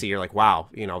at Odyssey, you're like, wow,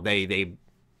 you know, they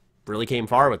really came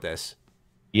far with this.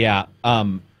 Yeah. I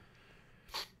don't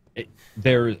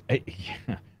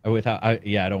want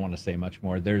to say much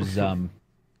more. There's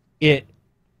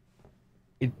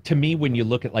to me, when you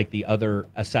look at like the other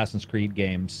Assassin's Creed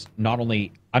games, not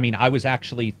only, I mean, I was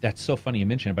actually, that's so funny you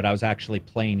mentioned it, but I was actually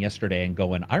playing yesterday and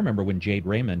going, I remember when Jade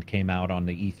Raymond came out on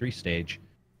the E3 stage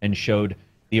and showed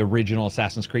the original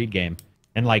Assassin's Creed game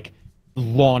and like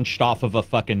launched off of a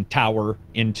fucking tower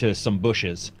into some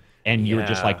bushes. And you're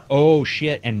just like, oh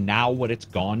shit. And now what it's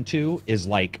gone to is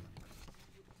like,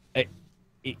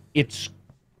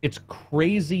 it's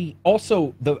crazy.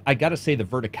 Also, I gotta say the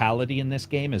verticality in this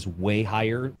game is way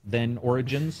higher than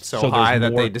Origins. So high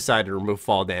that they decided to remove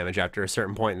fall damage after a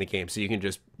certain point in the game, so you can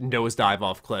just nosedive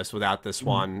off cliffs without the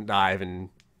swan dive. And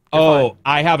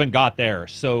I haven't got there.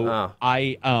 So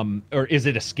or is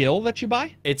it a skill that you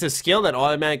buy? It's a skill that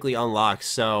automatically unlocks.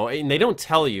 So and they don't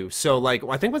tell you. So like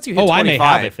I think once you hit 25, I may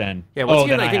have it then. Yeah, once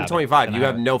you hit I think 25, you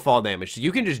have no fall damage. So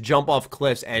you can just jump off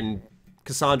cliffs and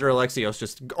Cassandra Alexios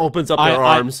just opens up their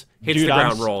arms, hits the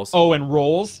ground, rolls. Oh, and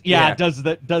rolls? Yeah, does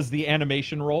the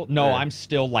animation roll? No, I'm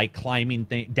still like climbing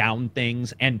down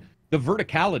things. And the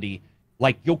verticality,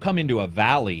 like you'll come into a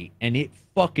valley and it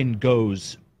fucking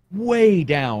goes way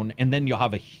down, and then you'll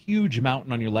have a huge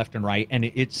mountain on your left and right, and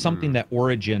it's something that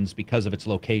Origins, because of its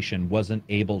location, wasn't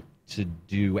able to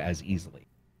do as easily.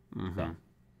 So.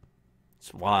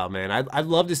 It's wild, man. I'd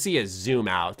love to see a zoom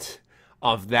out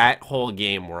of that whole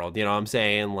game world, you know what I'm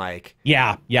saying? Like,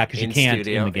 because you can't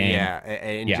studio, in the game.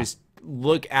 And just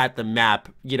look at the map,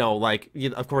 you know, like,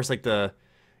 of course, like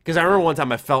because I remember one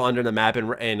time I fell under the map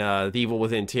in The Evil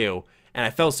Within 2, and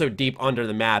I fell so deep under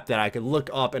the map that I could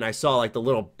look up and I saw like the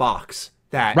little box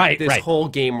that this whole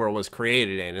game world was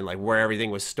created in, and like where everything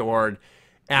was stored.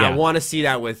 And I want to see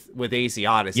that with AC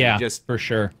Odyssey. Yeah, just for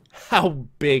sure. How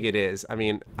big it is. I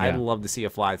mean, I'd love to see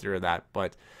a fly through of that,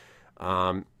 but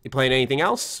you playing anything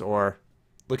else or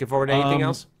looking forward to anything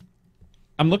else?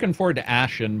 I'm looking forward to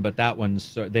Ashen, but that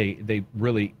one's they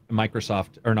really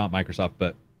Microsoft,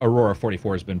 but Aurora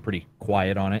 44 has been pretty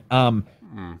quiet on it.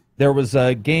 There was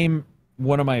a game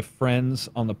one of my friends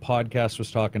on the podcast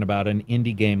was talking about, an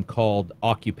indie game called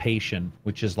Occupation,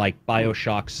 which is like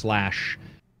BioShock /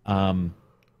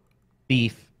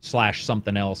 Thief /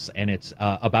 something else, and it's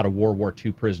about a World War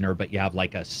II prisoner, but you have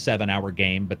like a 7-hour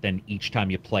game, but then each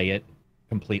time you play it,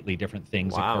 completely different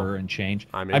things occur and change.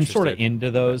 I'm sort of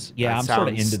into those. Yeah, I'm sort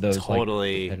of into those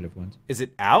totally like, competitive ones. Is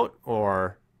it out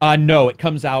or? No, it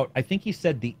comes out. I think he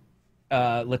said the.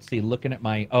 Let's see. Looking at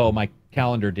my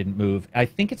calendar didn't move. I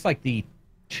think it's like the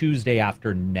Tuesday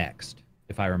after next,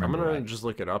 if I remember. I'm gonna just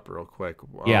look it up real quick.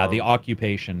 Yeah, the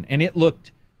Occupation, and it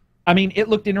looked. I mean, it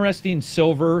looked interesting.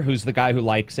 Silver, who's the guy who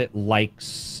likes it,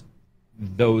 likes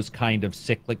those kind of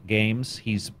cyclic games.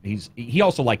 He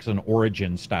also likes an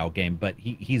Origin style game, but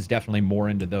he's definitely more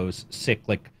into those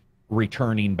cyclic,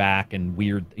 returning back and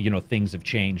weird. You know, things have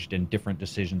changed and different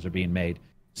decisions are being made.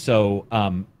 So,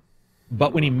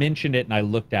 but when he mentioned it and I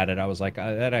looked at it, I was like,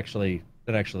 that actually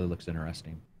looks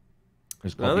interesting.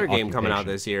 Another game coming out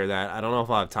this year that I don't know if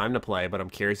I'll have time to play, but I'm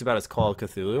curious about. It's called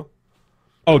Cthulhu.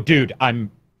 Oh, dude,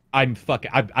 I'm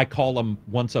fucking. I call them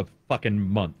once a fucking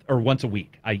month or once a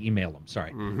week. I email them.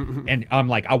 Sorry, and I'm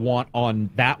like, I want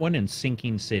on that one and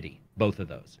Sinking City, both of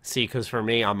those. See, because for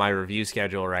me on my review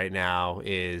schedule right now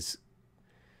is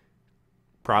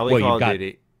probably Call of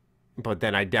Duty, but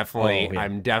then I'm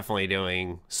definitely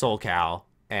doing Soul Cal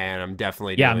and I'm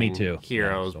definitely Yeah, doing me too.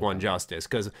 Heroes Yeah, so one fun. justice,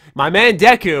 because my man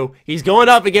Deku, he's going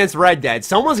up against Red Dead.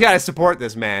 Someone's got to support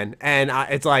this man, and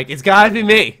it's like, it's got to be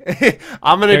me.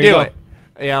 I'm gonna There you do go. it,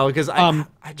 you know, because I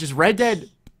just Red Dead.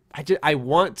 I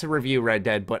want to review Red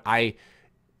Dead, but I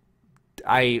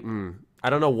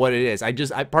don't know what it is.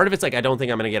 Part of it's like I don't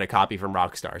think I'm gonna get a copy from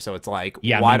Rockstar, so it's like,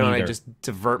 Yeah, why me don't I neither. just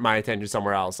divert my attention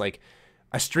somewhere else? Like,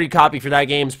 a street copy for that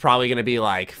game is probably gonna be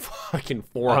like fucking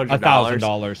 $400.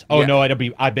 $1,000. Oh Yeah. no, it'll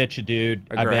be. I bet you, dude.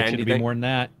 A I grand, bet you you it'll be think? more than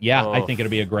that. Yeah, I Oh. think it'll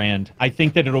be $1,000. I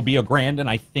think that it'll be $1,000, and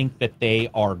I think that they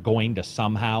are going to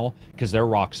somehow, because they're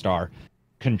Rockstar,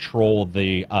 control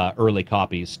the early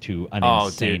copies to an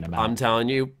insane amount. I'm telling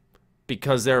you,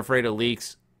 because they're afraid of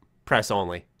leaks, press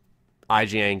only.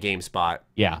 IGN, GameSpot.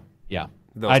 Yeah, yeah.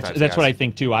 Those types of That's what guys. I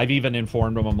think too. I've even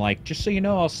informed them. I'm like, just so you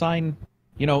know, I'll sign,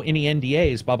 any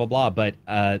NDAs, blah blah blah. But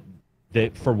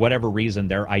for whatever reason,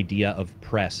 their idea of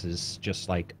press is just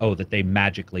like, that they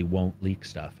magically won't leak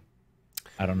stuff.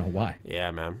 I don't know why.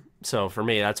 Yeah, man. So for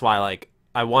me, that's why like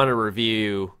I want to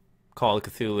review Call of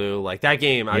Cthulhu. Like that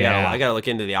game, I gotta look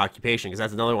into the occupation, because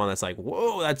that's another one that's like,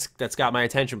 whoa, that's got my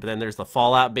attention. But then there's the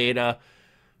Fallout beta.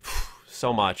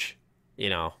 So much,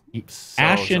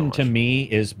 Ashen much. to me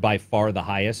is by far the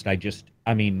highest.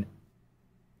 I mean,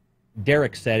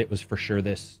 Derek said it was for sure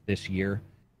this year,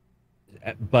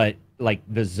 but like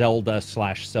the Zelda /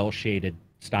 cell shaded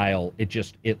style,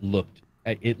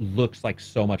 it looks like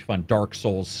so much fun. Dark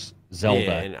Souls Zelda.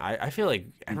 Yeah, and I feel like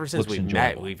ever since Looks we've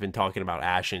met, enjoyable. we've been talking about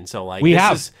Ashen. So like We this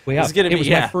have. is gonna It be was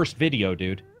my first video,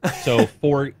 dude. So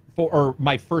or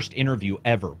my first interview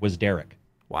ever was Derek.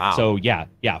 Wow. So yeah,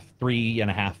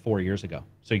 3.5, 4 years ago.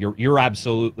 So you're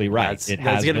absolutely right. That's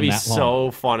has gonna been be that long.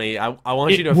 so funny. I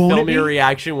want you to Won't film it your be?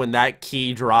 reaction when that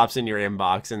key drops in your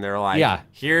inbox and they're like, Yeah.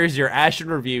 here's your Ashen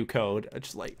review code. It's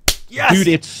just like, yes, Dude,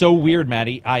 it's so weird,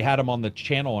 Matty. I had him on the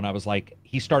channel and I was like,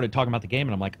 he started talking about the game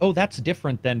and I'm like, oh, that's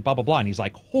different than blah blah blah. And he's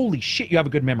like, holy shit, you have a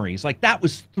good memory. He's like, that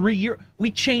was 3 years.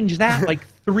 We changed that like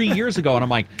 3 years ago. And I'm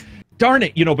like, darn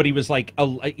it, but he was like,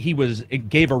 it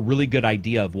gave a really good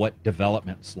idea of what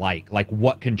development's like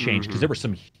what can change, because there were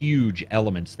some huge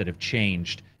elements that have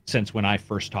changed since when I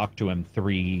first talked to him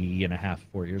 3.5,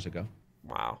 4 years ago.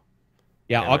 wow.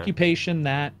 Yeah, Yeah, occupation,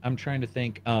 that I'm trying to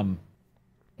think.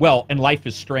 Well, and Life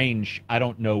is Strange, I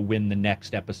don't know when the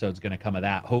next episode's going to come of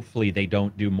that. Hopefully they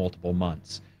don't do multiple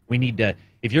months. We need to,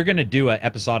 if you're going to do an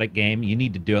episodic game, you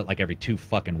need to do it like every 2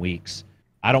 fucking weeks.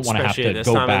 I don't want to have Especially to this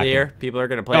go time back. of the year, people are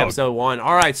gonna play Oh. episode 1.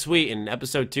 All right, sweet, and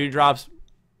episode 2 drops.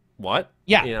 What?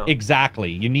 Yeah,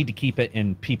 exactly. You need to keep it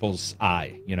in people's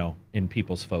eye, in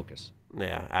people's focus.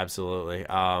 Yeah, absolutely.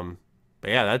 But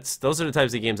yeah, those are the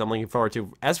types of games I'm looking forward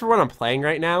to. As for what I'm playing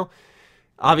right now,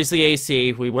 obviously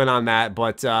AC, we went on that,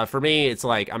 but for me, it's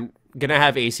like I'm gonna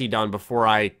have AC done before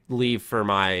I leave for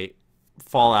my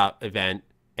Fallout event,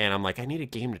 and I'm like, I need a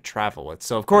game to travel with.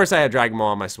 So of course I had Dragon Ball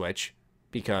on my Switch,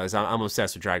 because I'm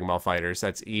obsessed with Dragon Ball Fighters.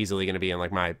 That's easily gonna be in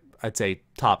like my, I'd say,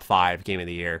 top 5 game of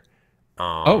the year.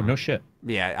 Oh, no shit.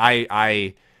 Yeah,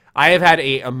 I have had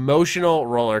a emotional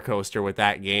roller coaster with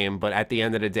that game, but at the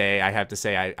end of the day, I have to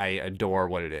say I adore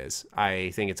what it is.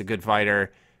 I think it's a good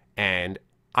fighter, and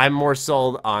I'm more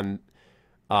sold on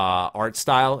art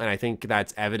style, and I think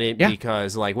that's evident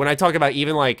because like when I talk about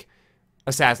even like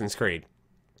Assassin's Creed,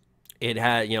 it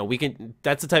had,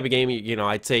 that's the type of game,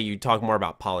 I'd say you talk more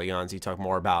about polygons, you talk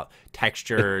more about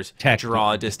textures,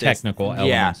 draw distance, technical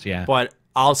elements, yeah. But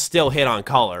I'll still hit on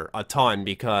color a ton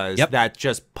because that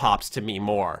just pops to me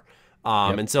more.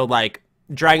 And so like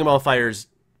Dragon Ball FighterZ,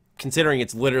 considering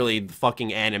it's literally the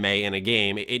fucking anime in a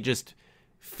game, it just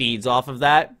feeds off of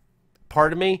that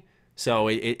part of me. So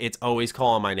it's always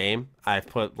calling my name. I've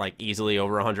put like easily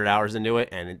over 100 hours into it,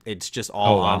 and it's just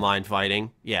all online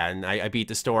fighting. Yeah, and I beat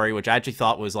the story, which I actually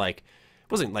thought was like,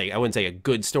 wasn't like, I wouldn't say a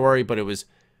good story, but it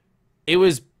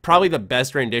was probably the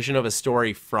best rendition of a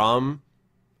story from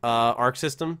Arc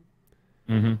System.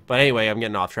 But anyway, I'm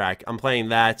getting off track. I'm playing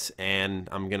that, and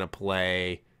I'm gonna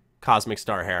play Cosmic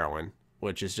Star Heroine,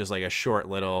 which is just like a short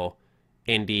little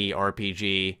indie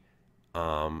RPG.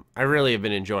 I really have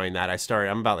been enjoying that.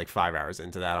 I'm about like 5 hours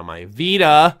into that on my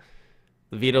Vita.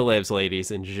 The Vita lives,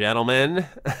 ladies and gentlemen.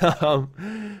 But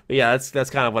yeah, that's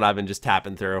kind of what I've been just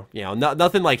tapping through.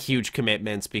 Nothing like huge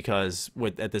commitments, because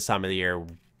at this time of the year,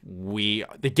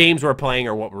 the games we're playing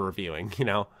are what we're reviewing.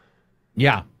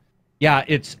 Yeah.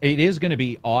 It is going to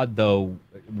be odd though,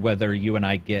 whether you and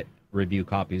I get review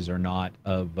copies or not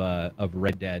of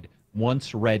Red Dead.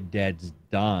 Once Red Dead's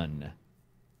done,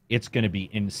 it's going to be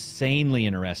insanely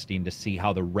interesting to see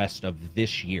how the rest of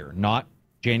this year, not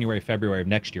January, February of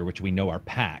next year, which we know are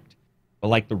packed, but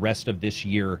like the rest of this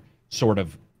year sort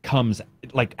of comes,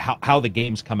 like how the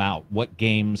games come out, what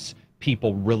games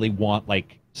people really want,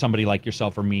 like somebody like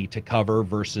yourself or me to cover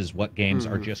versus what games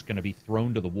are just going to be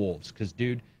thrown to the wolves. Because,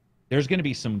 dude, there's going to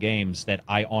be some games that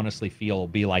I honestly feel will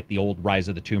be like the old Rise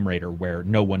of the Tomb Raider, where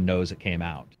no one knows it came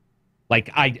out. Like,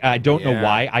 I don't know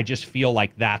why. I just feel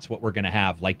like that's what we're going to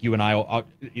have. Like, you and I,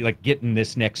 like, get in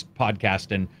this next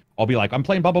podcast, and I'll be like, I'm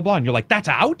playing blah, blah, blah. And you're like, that's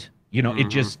out? You know,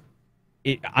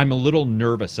 I'm a little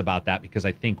nervous about that because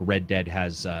I think Red Dead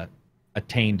has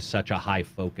attained such a high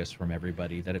focus from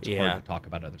everybody that it's hard to talk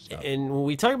about other stuff. And when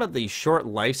we talk about the short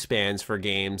lifespans for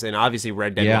games, and obviously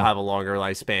Red Dead will have a longer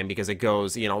lifespan because it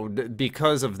goes, you know,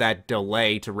 because of that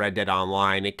delay to Red Dead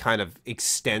Online, it kind of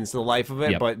extends the life of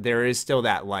it, but there is still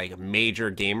that, like, major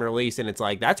game release, and it's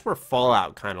like, that's where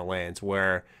Fallout kind of lands,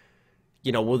 where,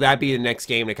 you know, will that be the next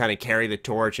game to kind of carry the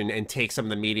torch and take some of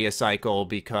the media cycle?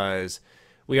 Because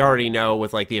we already know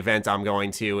with, like, the event I'm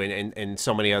going to and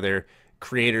so many other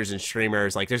creators and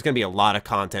streamers, like, there's going to be a lot of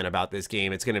content about this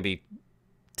game. It's going to be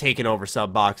taking over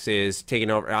sub boxes, taking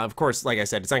over, of course, like I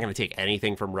said, it's not going to take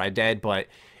anything from Red Dead, but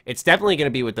it's definitely going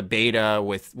to be with the beta,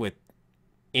 with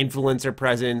influencer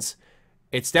presence.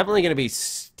 It's definitely going to be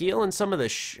stealing some of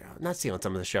the not stealing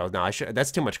some of the shows. No,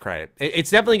 that's too much credit.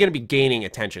 It's definitely going to be gaining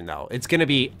attention, though. It's going to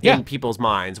be in people's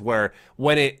minds, where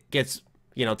when it gets,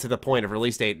 you know, to the point of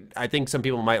release date, I think some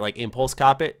people might, like, impulse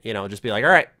cop it, you know, just be like, all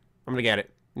right, I'm going to get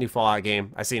it. New Fallout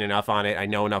game. I've seen enough on it. I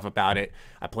know enough about it.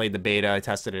 I played the beta. I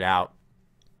tested it out.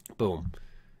 Boom.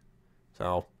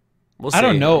 So we'll see. I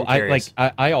don't know.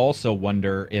 I also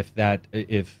wonder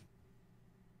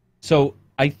so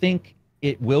I think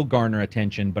it will garner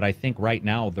attention, but I think right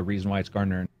now the reason why it's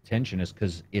garnering attention is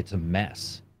because it's a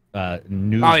mess.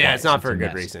 It's not for a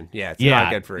good reason. Yeah, it's not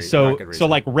good for not good reason. So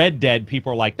like Red Dead,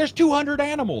 people are like, there's 200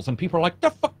 animals, and people are like, the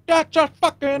fuck, that's just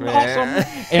fucking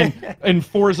awesome. And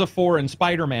Forza 4 and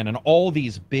Spider-Man and all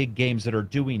these big games that are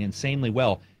doing insanely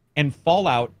well. And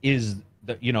Fallout is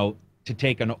to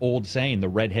take an old saying, the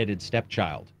redheaded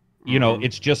stepchild. You know,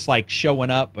 it's just like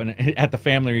showing up at the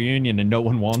family reunion and no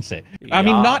one wants it. Yeah. I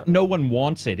mean, not no one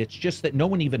wants it. It's just that no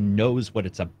one even knows what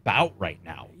it's about right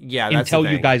now. Yeah, that's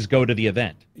until you guys go to the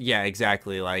event. Yeah,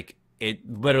 exactly. Like, it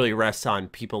literally rests on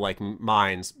people like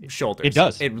mine's shoulders. It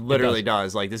does. It literally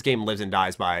does. Like, this game lives and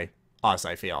dies by us,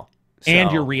 I feel. So.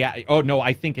 And your Oh no,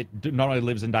 I think it not only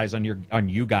lives and dies on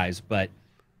you guys, but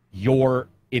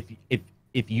if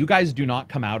you guys do not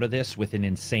come out of this with an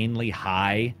insanely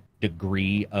high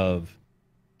degree of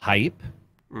hype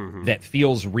that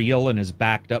feels real and is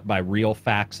backed up by real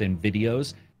facts and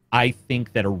videos, I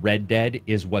think that a Red Dead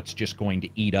is what's just going to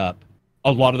eat up.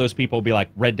 A lot of those people will be like,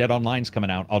 Red Dead Online's coming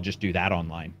out, I'll just do that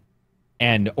online.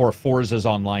 Or Forza's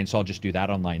online, so I'll just do that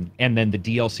online. And then the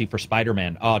DLC for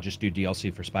Spider-Man, I'll just do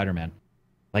DLC for Spider-Man.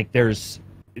 Like, that's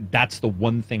the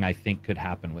one thing I think could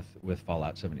happen with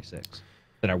Fallout 76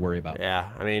 that I worry about. Yeah,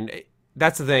 I mean,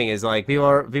 that's the thing, is like,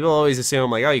 people always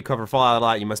assume, like, oh, you cover Fallout a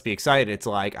lot, you must be excited. It's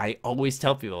like, I always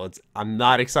tell people, I'm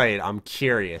not excited, I'm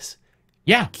curious.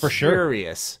 Yeah, for sure.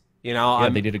 Curious. You know, yeah,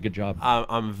 they did a good job.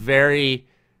 I'm very,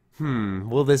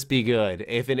 will this be good?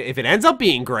 If it ends up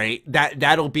being great,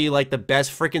 that'll be like the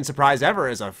best freaking surprise ever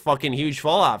as a fucking huge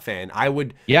Fallout fan. I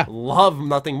would love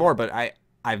nothing more, but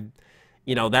I've,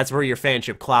 you know, that's where your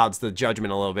fanship clouds the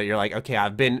judgment a little bit. You're like, okay,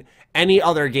 I've been any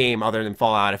other game other than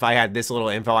Fallout, if I had this little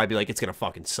info, I'd be like, it's gonna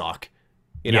fucking suck.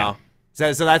 You know?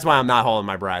 So that's why I'm not holding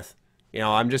my breath. You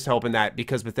know, I'm just hoping that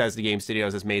because Bethesda Game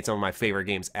Studios has made some of my favorite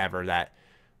games ever, that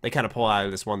they kind of pull out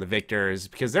of this one the victors,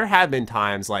 because there have been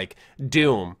times like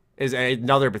Doom is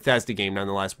another Bethesda game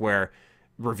nonetheless, where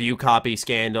review copy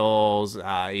scandals,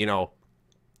 you know,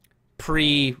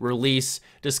 pre-release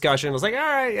discussion was like, all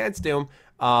right, yeah, it's Doom.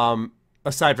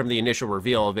 Aside from the initial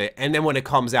reveal of it, and then when it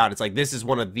comes out, it's like, this is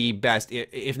one of the best,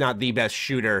 if not the best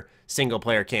shooter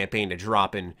single-player campaign to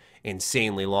drop in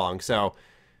insanely long. So,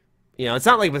 you know, it's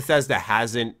not like Bethesda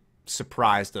hasn't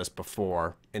surprised us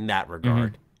before in that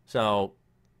regard. So,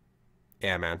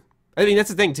 yeah, man. I mean, that's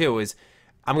the thing, too, is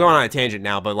I'm going on a tangent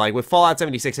now, but, like, with Fallout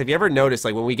 76, have you ever noticed,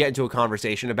 like, when we get into a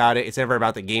conversation about it, it's never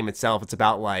about the game itself. It's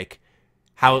about, like,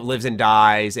 how it lives and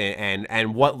dies,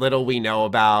 and what little we know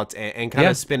about, and kind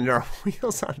of spinning our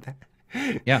wheels on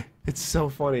that. Yeah. It's so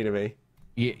funny to me.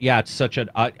 Yeah, it's such a...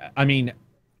 I mean,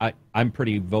 I'm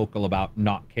pretty vocal about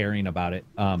not caring about it.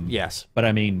 Yes. But,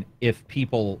 I mean, if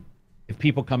people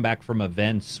come back from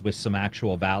events with some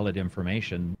actual valid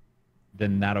information,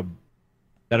 then that'll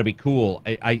be cool.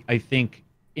 I think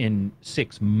in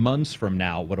 6 months from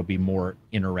now, what'll be more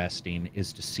interesting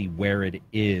is to see where it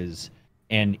is,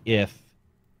 and if,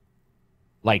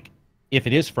 like, if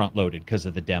it is front loaded because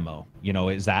of the demo. You know,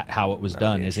 is that how it was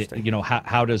done? Is it, you know,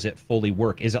 how does it fully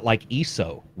work? Is it like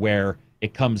ESO where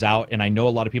it comes out, and I know a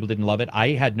lot of people didn't love it. I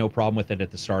had no problem with it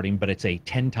at the starting, but it's a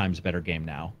 10 times better game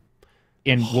now.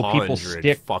 And will people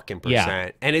stick? Fucking percent.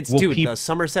 Yeah. And it's, dude, the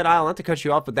Somerset Isle, not to cut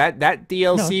you off, but that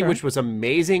DLC, which was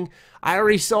amazing, I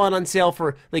already saw it on sale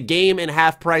for the game and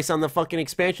half price on the fucking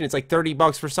expansion. It's like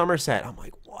 $30 for Somerset. I'm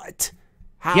like, what?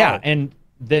 How? Yeah, and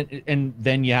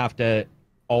then you have to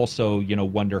also, you know,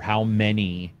 wonder how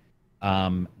many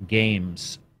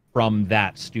games from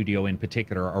that studio in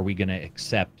particular are we going to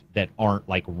accept that aren't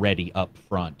like ready up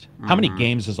front? How many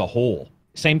games as a whole?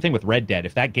 Same thing with Red Dead.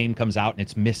 If that game comes out and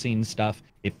it's missing stuff,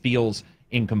 it feels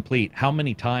incomplete. How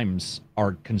many times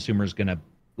are consumers going to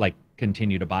like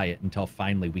continue to buy it until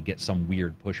finally we get some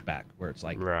weird pushback where it's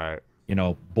like, you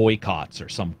know, boycotts or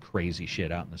some crazy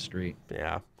shit out in the street?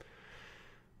 Yeah.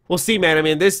 We'll see, man. I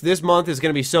mean, this month is going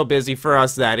to be so busy for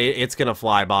us that it's going to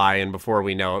fly by, and before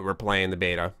we know it, we're playing the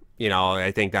beta. You know,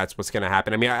 I think that's what's going to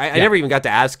happen. I mean, I never even got to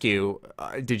ask you,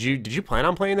 did you plan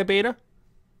on playing the beta?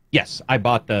 Yes, I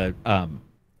bought the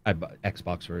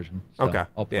Xbox version. So okay.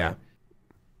 I'll play it.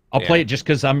 I'll play it just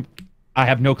because I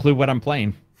have no clue what I'm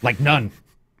playing, like none.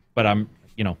 But I'm,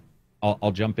 you know,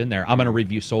 I'll jump in there. I'm gonna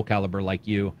review Soul Calibur like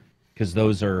you, because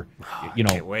those are, you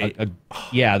know,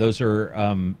 yeah, those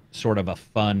are sort of a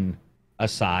fun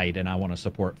aside, and I want to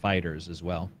support fighters as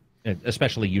well,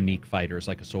 especially unique fighters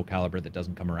like a Soul Calibur that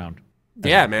doesn't come around.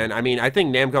 Yeah, man. I mean, I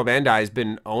think Namco Bandai has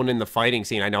been owning the fighting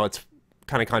scene. I know it's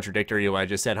kind of contradictory to what I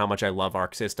just said, how much I love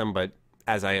Arc System, but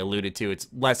as I alluded to, it's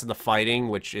less of the fighting,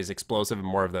 which is explosive, and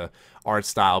more of the art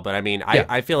style. But I mean,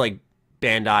 I feel like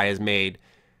Bandai has made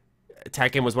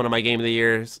Tekken was one of my game of the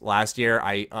years last year.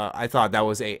 I thought that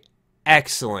was a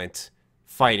excellent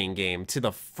fighting game to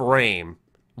the frame,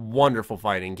 wonderful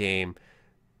fighting game.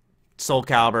 Soul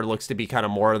Calibur looks to be kind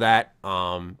of more of that.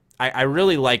 I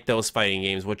really like those fighting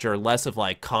games, which are less of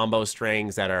like combo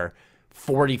strings that are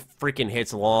 40 freaking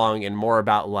hits long, and more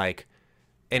about like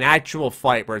an actual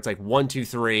fight where it's like 1, 2,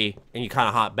 3, and you kind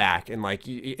of hop back, and like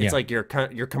it's like you're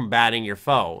combating your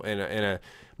foe in a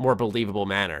more believable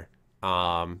manner.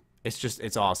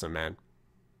 It's awesome, man.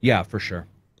 Yeah, for sure.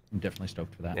 I'm definitely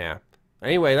stoked for that. Yeah.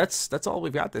 Anyway, that's all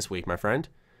we've got this week, my friend.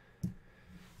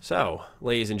 So,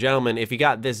 ladies and gentlemen, if you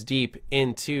got this deep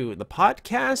into the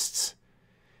podcasts,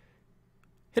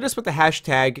 hit us with the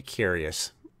hashtag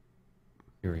curious.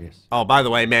 Oh, by the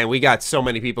way, man, we got so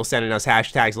many people sending us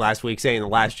hashtags last week saying The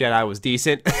Last Jedi was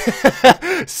decent.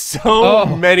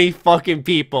 Many fucking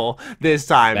people this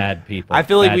time. Bad people. I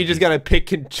feel like we just got to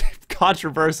pick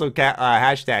controversial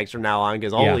hashtags from now on,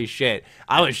 because holy shit.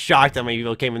 I was shocked how many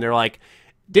people came in there like,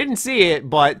 didn't see it,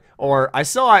 or I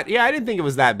saw it. Yeah, I didn't think it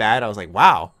was that bad. I was like,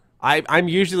 wow. I'm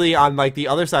usually on like the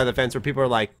other side of the fence where people are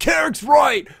like, Karak's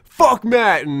right. Fuck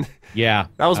Matt. And yeah,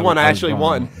 that was one I actually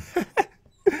won.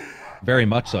 Very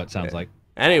much so, it sounds like.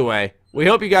 Anyway, we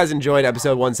hope you guys enjoyed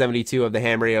episode 172 of the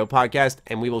H.A.M Radio Podcast,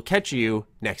 and we will catch you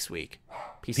next week.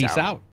 Peace out.